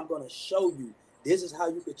love, and I'm going to show you this is how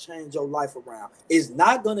you can change your life around. It's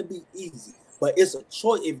not going to be easy, but it's a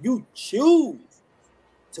choice. If you choose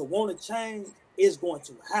to want to change, it's going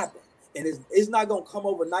to happen. And it's not gonna come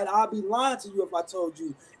overnight. I'll be lying to you if I told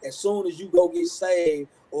you as soon as you go get saved,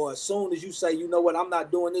 or as soon as you say, you know what, I'm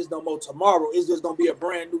not doing this no more, tomorrow it's just gonna be a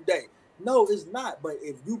brand new day. No, it's not. But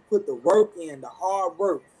if you put the work in, the hard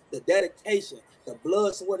work, the dedication, the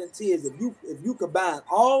blood, sweat, and tears, if you combine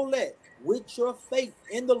all that with your faith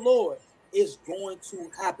in the Lord, it's going to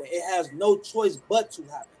happen. It has no choice but to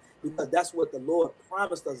happen, because that's what the Lord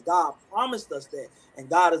promised us. God promised us that. And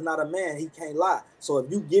God is not a man. He can't lie. So if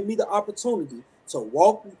you give me the opportunity to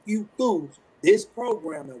walk you through this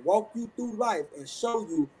program and walk you through life and show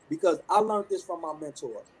you, because I learned this from my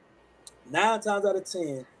mentor, 9 times out of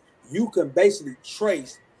 10, you can basically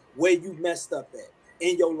trace where you messed up at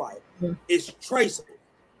in your life. Mm-hmm. It's traceable.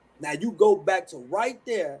 Now you go back to right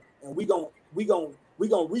there, and we gonna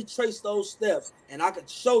retrace those steps, and I can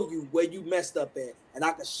show you where you messed up at, and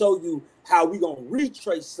I can show you how we gonna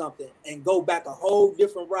retrace something and go back a whole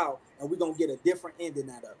different route, and we're gonna get a different ending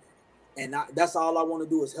out of it. And that's all I want to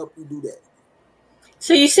do, is help you do that.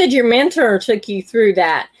 So you said your mentor took you through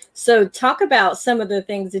that. So talk about some of the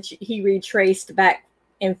things that he retraced back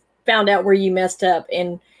and found out where you messed up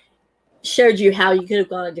and showed you how you could have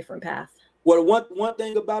gone a different path. Well, one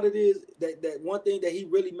thing about it is that one thing that he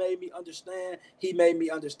really made me understand, he made me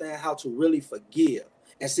understand how to really forgive.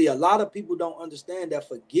 And see, a lot of people don't understand that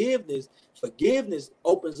forgiveness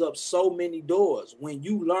opens up so many doors when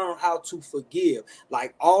you learn how to forgive.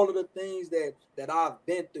 Like all of the things that I've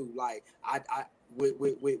been through, like I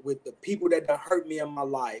with the people that hurt me in my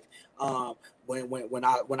life, when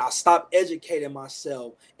I stopped educating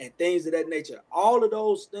myself and things of that nature, all of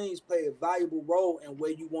those things play a valuable role in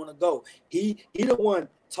where you want to go. He the one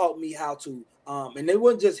taught me how to, and it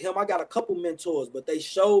wasn't just him. I got a couple mentors, but they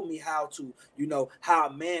showed me how to, how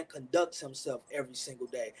a man conducts himself every single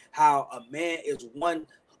day, how a man is one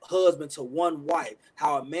husband to one wife,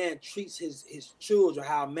 how a man treats his children,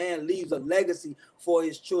 how a man leaves a legacy for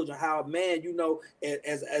his children, how a man,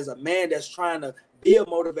 as a man that's trying to be a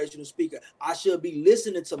motivational speaker, I should be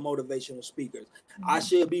listening to motivational speakers. Mm-hmm. I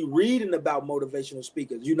should be reading about motivational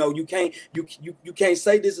speakers. You can't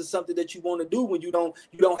say this is something that you want to do when you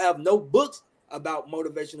don't have no books about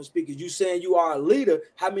motivational speakers. You saying you are a leader.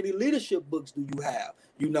 How many leadership books do you have?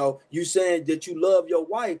 You saying that you love your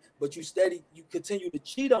wife, but you continue to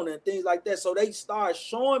cheat on her and things like that. So they start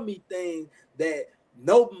showing me things that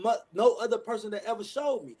no other person that ever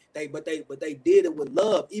showed me. But they did it with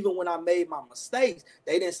love. Even when I made my mistakes,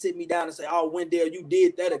 they didn't sit me down and say, "Oh, Wendell, you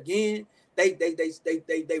did that again."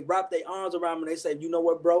 They wrap their arms around me and they say, "You know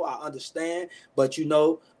what, bro? I understand, but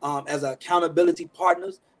as accountability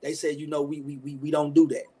partners, they say, we don't do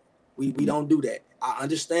that. We don't do that. I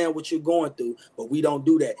understand what you're going through, but we don't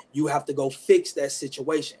do that. You have to go fix that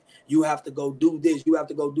situation. You have to go do this. You have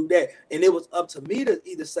to go do that." And it was up to me to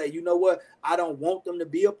either say, you know what, I don't want them to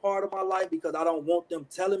be a part of my life because I don't want them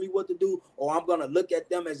telling me what to do, or I'm going to look at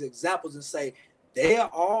them as examples and say, they're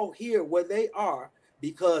all here where they are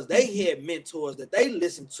because they had mentors that they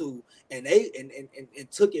listened to and they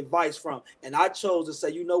and took advice from. And I chose to say,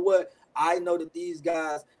 you know what, I know that these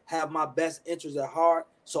guys have my best interests at heart,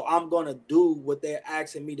 so I'm going to do what they're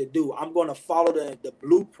asking me to do. I'm going to follow the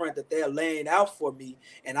blueprint that they're laying out for me,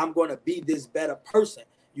 and I'm going to be this better person.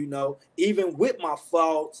 Even with my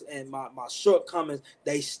faults and my shortcomings,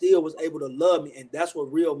 they still was able to love me. And that's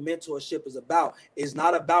what real mentorship is about. It's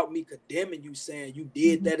not about me condemning you, saying you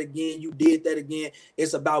did that again, you did that again.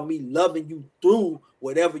 It's about me loving you through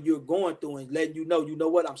whatever you're going through and letting you know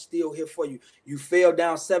what, I'm still here for you. You fell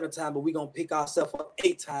down 7 times, but we're going to pick ourselves up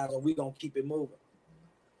 8 times and we're going to keep it moving.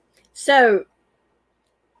 So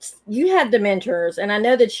you had the mentors, and I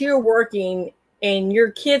know that you're working and your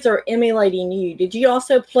kids are emulating you. Did you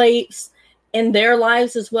also place in their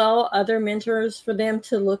lives as well other mentors for them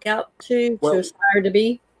to look out to aspire to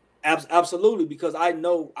be? Absolutely, because I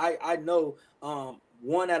know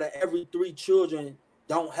 1 out of every 3 children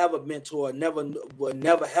don't have a mentor, will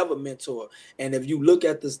never have a mentor. And if you look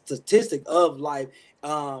at the statistic of life,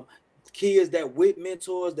 kids that with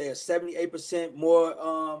mentors, they're 78%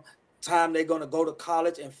 more time they're going to go to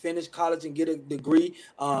college and finish college and get a degree.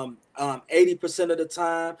 80% of the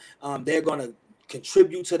time, they're going to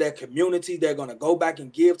contribute to their community. They're going to go back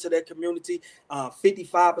and give to their community.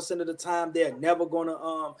 55% of the time, they're never going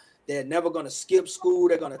to skip school.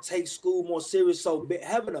 They're going to take school more serious. So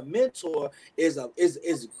having a mentor is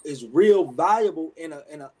real valuable in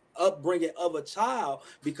a upbringing of a child,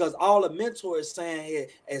 because all a mentor is saying here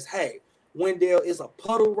is, hey, Wendell, is a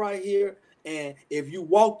puddle right here, And if you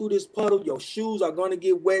walk through this puddle, your shoes are going to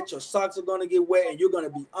get wet, your socks are going to get wet, and you're going to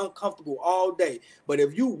be uncomfortable all day. But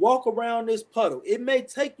if you walk around this puddle, it may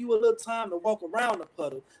take you a little time to walk around the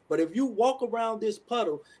puddle, but if you walk around this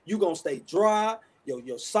puddle, you're going to stay dry.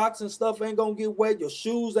 Your socks and stuff ain't gonna get wet. Your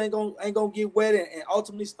shoes ain't gonna get wet and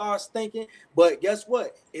ultimately start stinking. But guess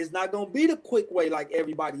what? It's not gonna be the quick way like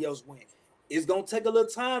everybody else went. It's gonna take a little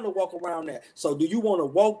time to walk around that. So do you want to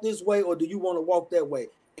walk this way or do you want to walk that way?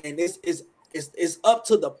 And it's up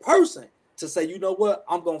to the person to say, you know what,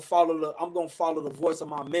 I'm gonna follow the voice of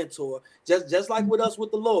my mentor. Just like with us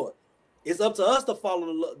with the Lord. It's up to us to follow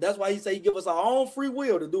the Lord. That's why he say he give us our own free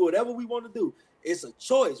will to do whatever we want to do. It's a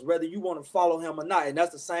choice whether you want to follow him or not. And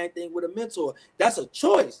that's the same thing with a mentor. That's a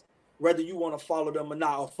choice whether you want to follow them or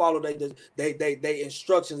not, or follow they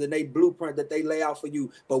instructions and they blueprint that they lay out for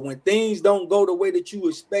you. But when things don't go the way that you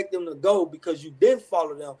expect them to go because you didn't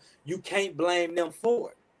follow them, you can't blame them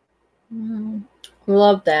for it.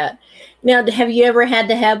 Love that. Now, have you ever had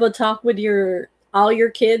to have a talk with all your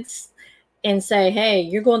kids and say, hey,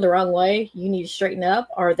 you're going the wrong way, you need to straighten up,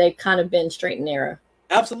 or they've kind of been straight and narrow?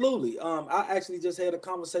 Absolutely. I actually just had a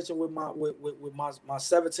conversation with my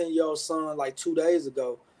 17-year-old son like 2 days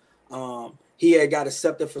ago. He had got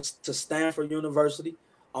accepted to Stanford University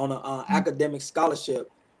on an academic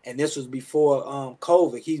scholarship, and this was before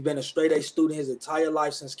COVID. He's been a straight A student his entire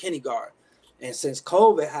life since kindergarten, and since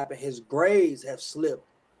COVID happened, his grades have slipped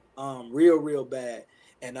real bad,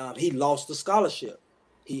 and he lost the scholarship.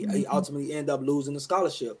 He ultimately ended up losing the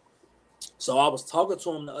scholarship. So I was talking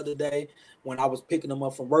to him the other day when I was picking him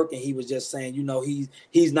up from work, and he was just saying, you know,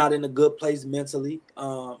 he's not in a good place mentally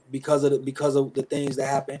because of the things that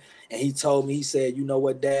happened. And he told me, he said, you know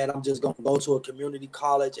what, Dad, I'm just gonna go to a community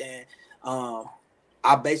college, and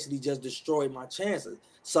I basically just destroyed my chances.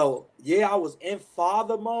 So yeah, I was in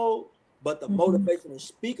father mode, but the motivational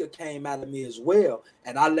speaker came out of me as well.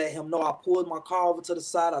 And I let him know. I pulled my car over to the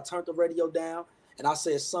side, I turned the radio down, and I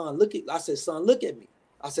said, son, look at me.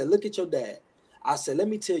 I said, look at your dad. I said, let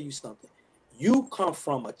me tell you something. You come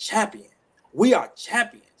from a champion. We are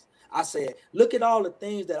champions. I said, look at all the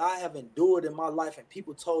things that I have endured in my life, and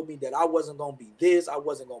people told me that I wasn't going to be this, I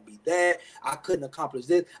wasn't going to be that, I couldn't accomplish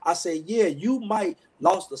this. I said, yeah, you might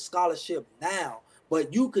lost the scholarship now,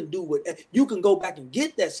 but you can do what you can go back and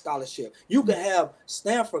get that scholarship. You can have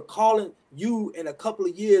Stanford calling you in a couple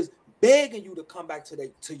of years, begging you to come back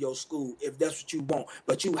to your school if that's what you want.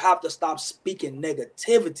 But you have to stop speaking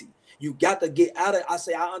negativity. You got to get out of it. I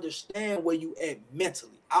say, I understand where you at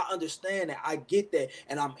mentally. I understand that. I get that.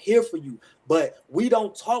 And I'm here for you. But we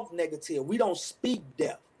don't talk negative. We don't speak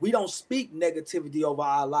death. We don't speak negativity over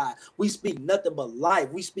our life. We speak nothing but life.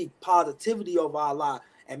 We speak positivity over our life.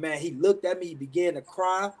 And man, he looked at me, he began to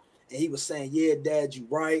cry, and he was saying, yeah, Dad, you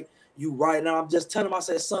right. You right. And I'm just telling him, I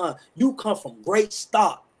said, son, you come from great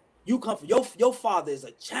stock. You come from your father is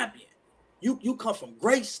a champion. You come from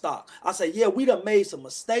great stock. I say, yeah, we done made some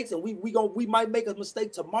mistakes, and we might make a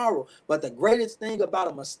mistake tomorrow. But the greatest thing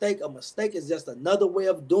about a mistake is just another way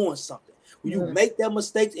of doing something. When you make that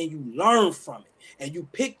mistake and you learn from it, and you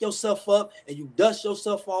pick yourself up and you dust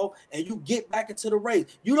yourself off and you get back into the race.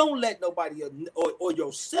 You don't let nobody or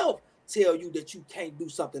yourself tell you that you can't do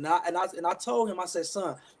something. And I told him, I said,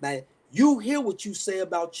 son, man, you hear what you say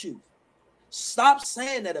about you. Stop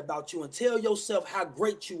saying that about you and tell yourself how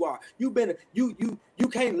great you are. You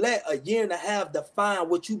can't let a year and a half define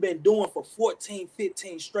what you've been doing for 14,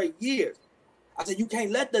 15 straight years. I said, you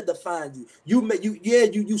can't let that define you.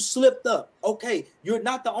 You slipped up. Okay, you're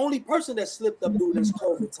not the only person that slipped up during this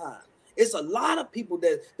COVID time. It's a lot of people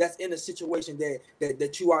that's in a situation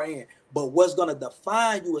that you are in. But what's gonna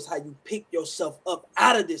define you is how you pick yourself up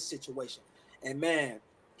out of this situation. And man,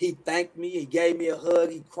 he thanked me. He gave me a hug.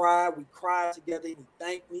 He cried. We cried together. He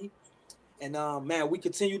thanked me. And man, we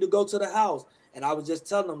continued to go to the house. And I was just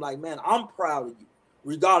telling him, like, man, I'm proud of you.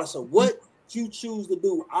 Regardless of what you choose to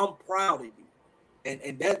do, I'm proud of you.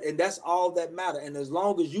 And that's all that matters. And as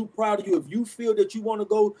long as you proud of you, if you feel that you want to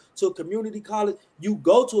go to a community college, you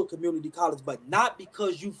go to a community college, but not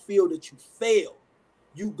because you feel that you failed.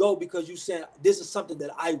 You go because you said, this is something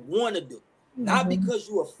that I want to do. Not because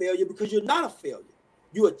you're a failure, because you're not a failure.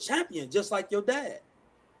 You're a champion, just like your dad.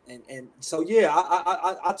 And so, yeah,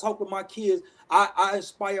 I talk with my kids. I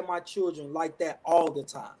inspire my children like that all the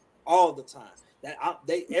time. That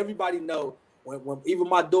everybody know when even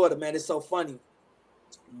my daughter, man, it's so funny.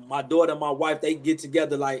 My daughter and my wife, they get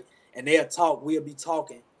together like, and they'll talk. We'll be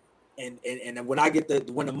talking, and when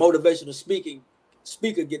the motivational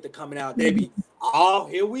speaker get to coming out, they be, oh,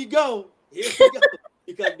 here we go, because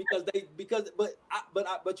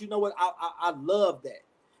but you know what, I love that,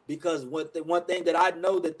 because one thing that I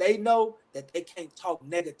know that they know, that they can't talk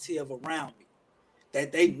negative around me.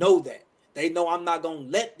 That they know that. They know I'm not going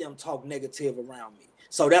to let them talk negative around me.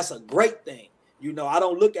 So that's a great thing. You know, I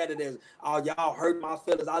don't look at it as, oh, y'all hurt my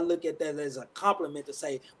feelings. I look at that as a compliment to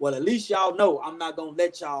say, well, at least y'all know I'm not going to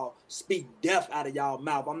let y'all speak death out of y'all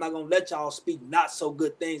mouth. I'm not going to let y'all speak not so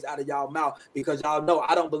good things out of y'all mouth, because y'all know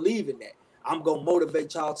I don't believe in that. I'm going to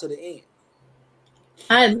motivate y'all to the end.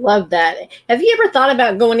 I love that. Have you ever thought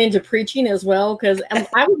about going into preaching as well? Because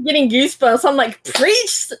I was getting goosebumps. I'm like,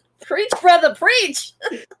 preach, brother, preach.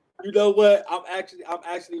 You know what? I'm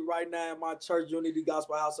actually right now in my church, Unity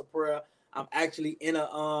Gospel House of Prayer. I'm actually in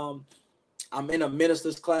a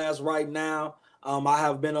minister's class right now. I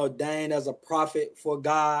have been ordained as a prophet for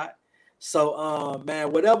God. So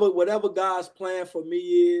man, whatever God's plan for me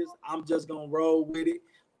is, I'm just gonna roll with it.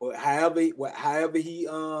 Or however he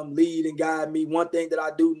lead and guide me. One thing that I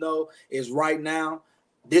do know is right now,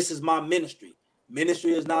 this is my ministry.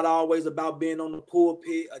 Ministry is not always about being on the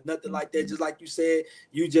pulpit or nothing like that. Just like you said,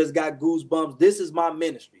 you just got goosebumps. This is my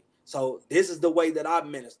ministry. So this is the way that I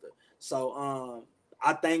minister. So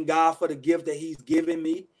I thank God for the gift that he's given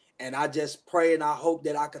me. And I just pray and I hope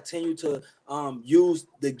that I continue to use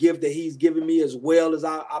the gift that he's given me as well as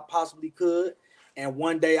I possibly could. And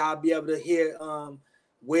one day I'll be able to hear,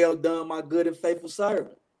 well done, my good and faithful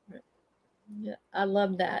servant. Yeah, I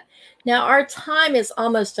love that. Now, our time is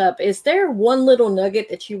almost up. Is there one little nugget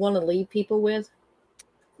that you want to leave people with?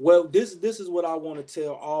 Well, this is what I want to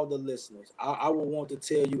tell all the listeners. I would want to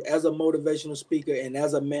tell you, as a motivational speaker and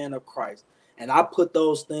as a man of Christ, and I put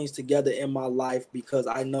those things together in my life because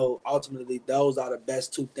I know ultimately those are the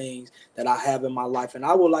best two things that I have in my life. And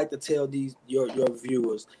I would like to tell your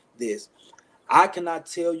viewers this. I cannot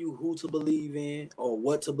tell you who to believe in or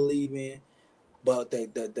what to believe in, but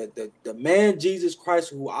the man Jesus Christ,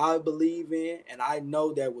 who I believe in and I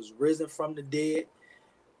know that was risen from the dead,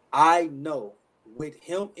 I know with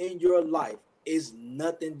him in your life is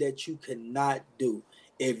nothing that you cannot do.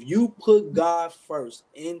 If you put God first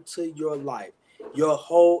into your life, your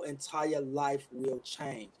whole entire life will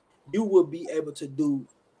change. You will be able to do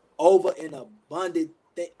over an abundant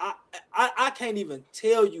thing. I can't even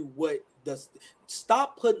tell you what the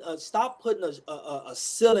stop putting a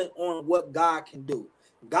ceiling on what God can do.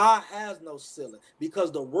 God has no ceiling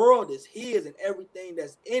because the world is his and everything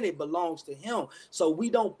that's in it belongs to him. So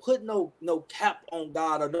we don't put no cap on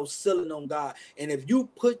God or no ceiling on God. And if you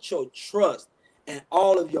put your trust and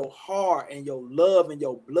all of your heart and your love and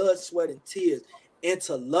your blood, sweat, and tears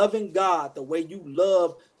into loving God the way you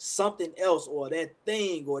love something else or that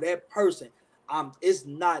thing or that person, it's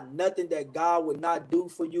not nothing that God would not do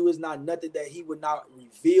for you. It's not nothing that he would not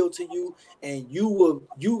reveal to you, and you will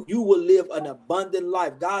live an abundant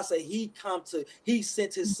life. God said he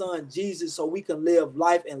sent his son Jesus so we can live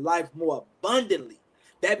life and life more abundantly.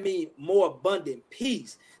 That means more abundant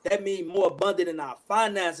peace. That means more abundant in our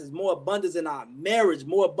finances, more abundance in our marriage,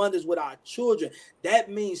 more abundance with our children.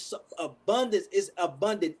 That means abundance is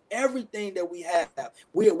abundant. Everything that we have,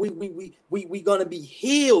 we gonna be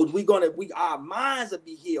healed. Our minds will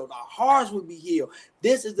be healed. Our hearts will be healed.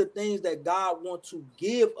 This is the things that God wants to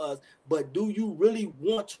give us. But do you really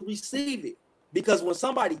want to receive it? Because when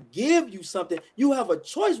somebody gives you something, you have a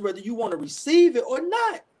choice whether you want to receive it or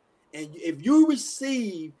not. And if you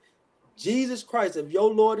receive Jesus Christ as your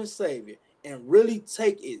Lord and Savior and really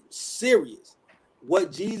take it serious,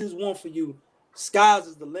 what Jesus wants for you, skies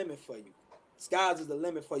is the limit for you. Skies is the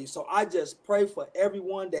limit for you. So I just pray for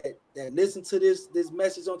everyone that listen to this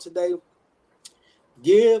message on today.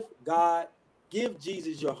 Give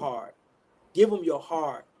Jesus your heart. Give him your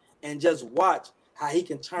heart and just watch how he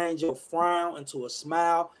can change your frown into a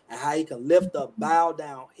smile and how he can lift up bow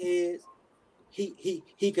down heads.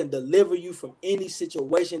 He can deliver you from any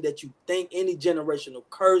situation that you think, any generational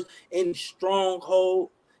curse, any stronghold.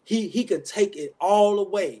 He can take it all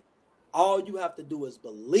away. All you have to do is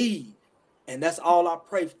believe. And that's all I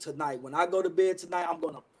pray for tonight. When I go to bed tonight, I'm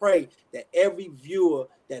going to pray that every viewer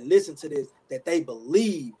that listens to this, that they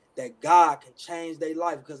believe that God can change their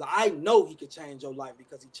life, because I know he can change your life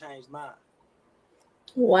because he changed mine.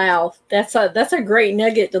 Wow, that's a great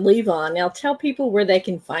nugget to leave on. Now tell people where they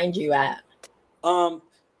can find you at. You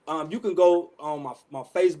can go on my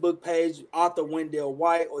Facebook page, author Wendell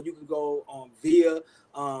White, or you can go via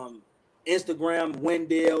Instagram,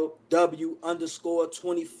 Wendell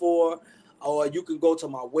W_24, or you can go to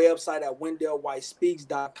my website at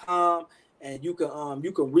wendellwhitespeaks.com, and you can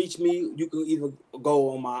reach me. You can even go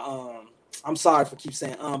on my I'm sorry for keep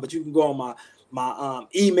saying but you can go on my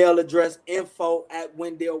email address,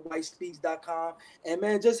 info@wendellwhitespeaks.com, and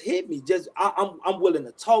man, just hit me. I'm willing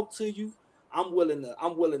to talk to you. I'm willing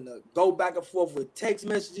to go back and forth with text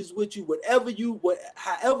messages with you,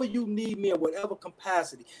 however you need me in whatever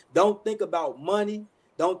capacity. Don't think about money.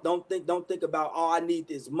 Don't think about, oh, I need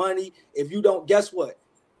this money. If you don't, guess what?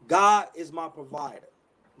 God is my provider.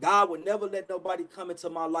 God would never let nobody come into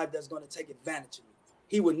my life that's going to take advantage of me.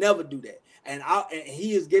 He would never do that. And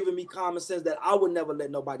he has given me common sense that I would never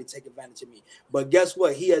let nobody take advantage of me. But guess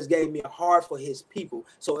what? He has gave me a heart for his people.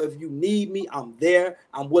 So if you need me, I'm there.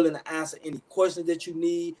 I'm willing to answer any questions that you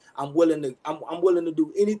need. I'm willing to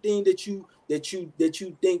do anything that you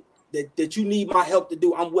think that you need my help to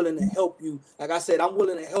do. I'm willing to help you. Like I said, I'm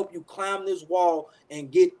willing to help you climb this wall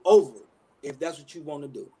and get over it if that's what you want to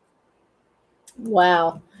do.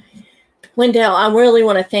 Wow. Wendell, I really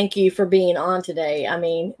want to thank you for being on today. I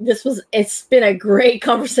mean, it's been a great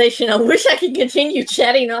conversation. I wish I could continue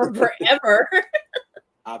chatting on forever.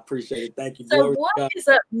 I appreciate it. Thank you. So what is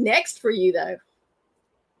up next for you though?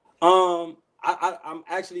 I'm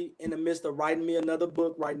actually in the midst of writing me another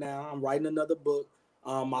book right now. I'm writing another book.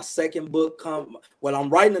 My second book I'm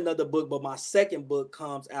writing another book, but my second book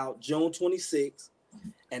comes out June 26th.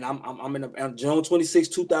 And I'm in June 26,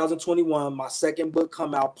 2021. My second book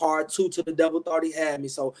come out, part 2 to The Devil Thought He Had Me.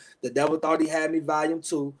 So The Devil Thought He Had Me, volume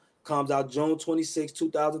 2 comes out June 26,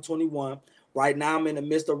 2021. Right now, I'm in the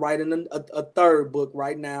midst of writing a third book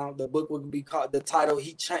right now. The book will be called, the title,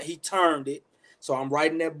 He Turned It. So I'm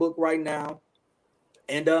writing that book right now.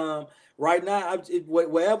 And right now,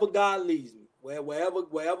 wherever God leads me,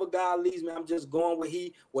 wherever God leads me, I'm just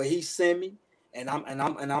going where he sent me. And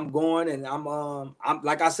I'm going, and I'm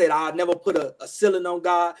like I said, I never put a ceiling on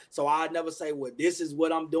God, so I never say, well, this is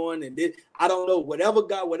what I'm doing, and this, I don't know, whatever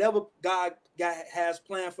God has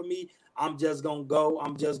planned for me, I'm just gonna go.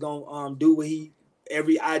 I'm just gonna do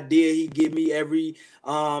every idea he give me, every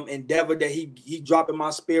endeavor that he drop in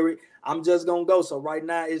my spirit, I'm just gonna go. So right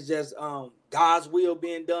now it's just God's will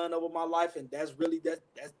being done over my life, and that's really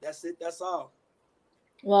that's it. That's all.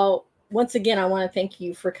 Well, once again, I want to thank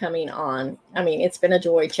you for coming on. I mean, it's been a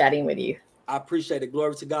joy chatting with you. I appreciate it.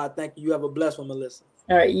 Glory to God. Thank you. You have a blessed one, Melissa.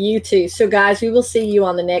 All right, you too. So, guys, we will see you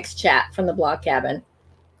on the next chat from the Blog Cabin.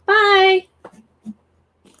 Bye.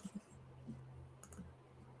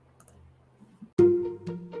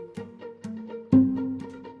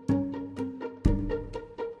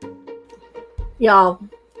 Y'all,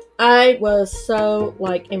 I was so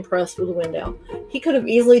impressed with Wendell. He could have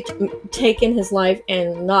easily taken his life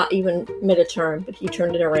and not even made a turn, but he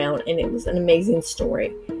turned it around, and it was an amazing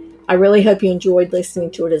story. I really hope you enjoyed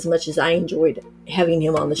listening to it as much as I enjoyed having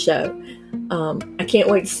him on the show. I can't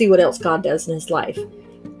wait to see what else God does in his life.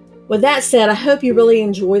 With that said, I hope you really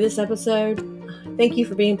enjoy this episode. Thank you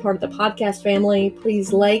for being part of the podcast family.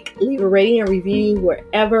 Please leave a rating and review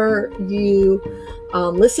wherever you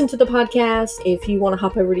listen to the podcast. If you want to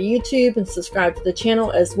hop over to YouTube and subscribe to the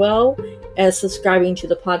channel, as well as subscribing to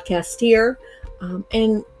the podcast here,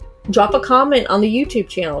 and drop a comment on the YouTube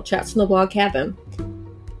channel, Chats from the Blog Cabin.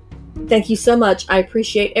 Thank you so much. I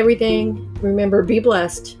appreciate everything. Remember, be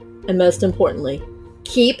blessed, and most importantly,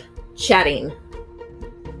 keep chatting.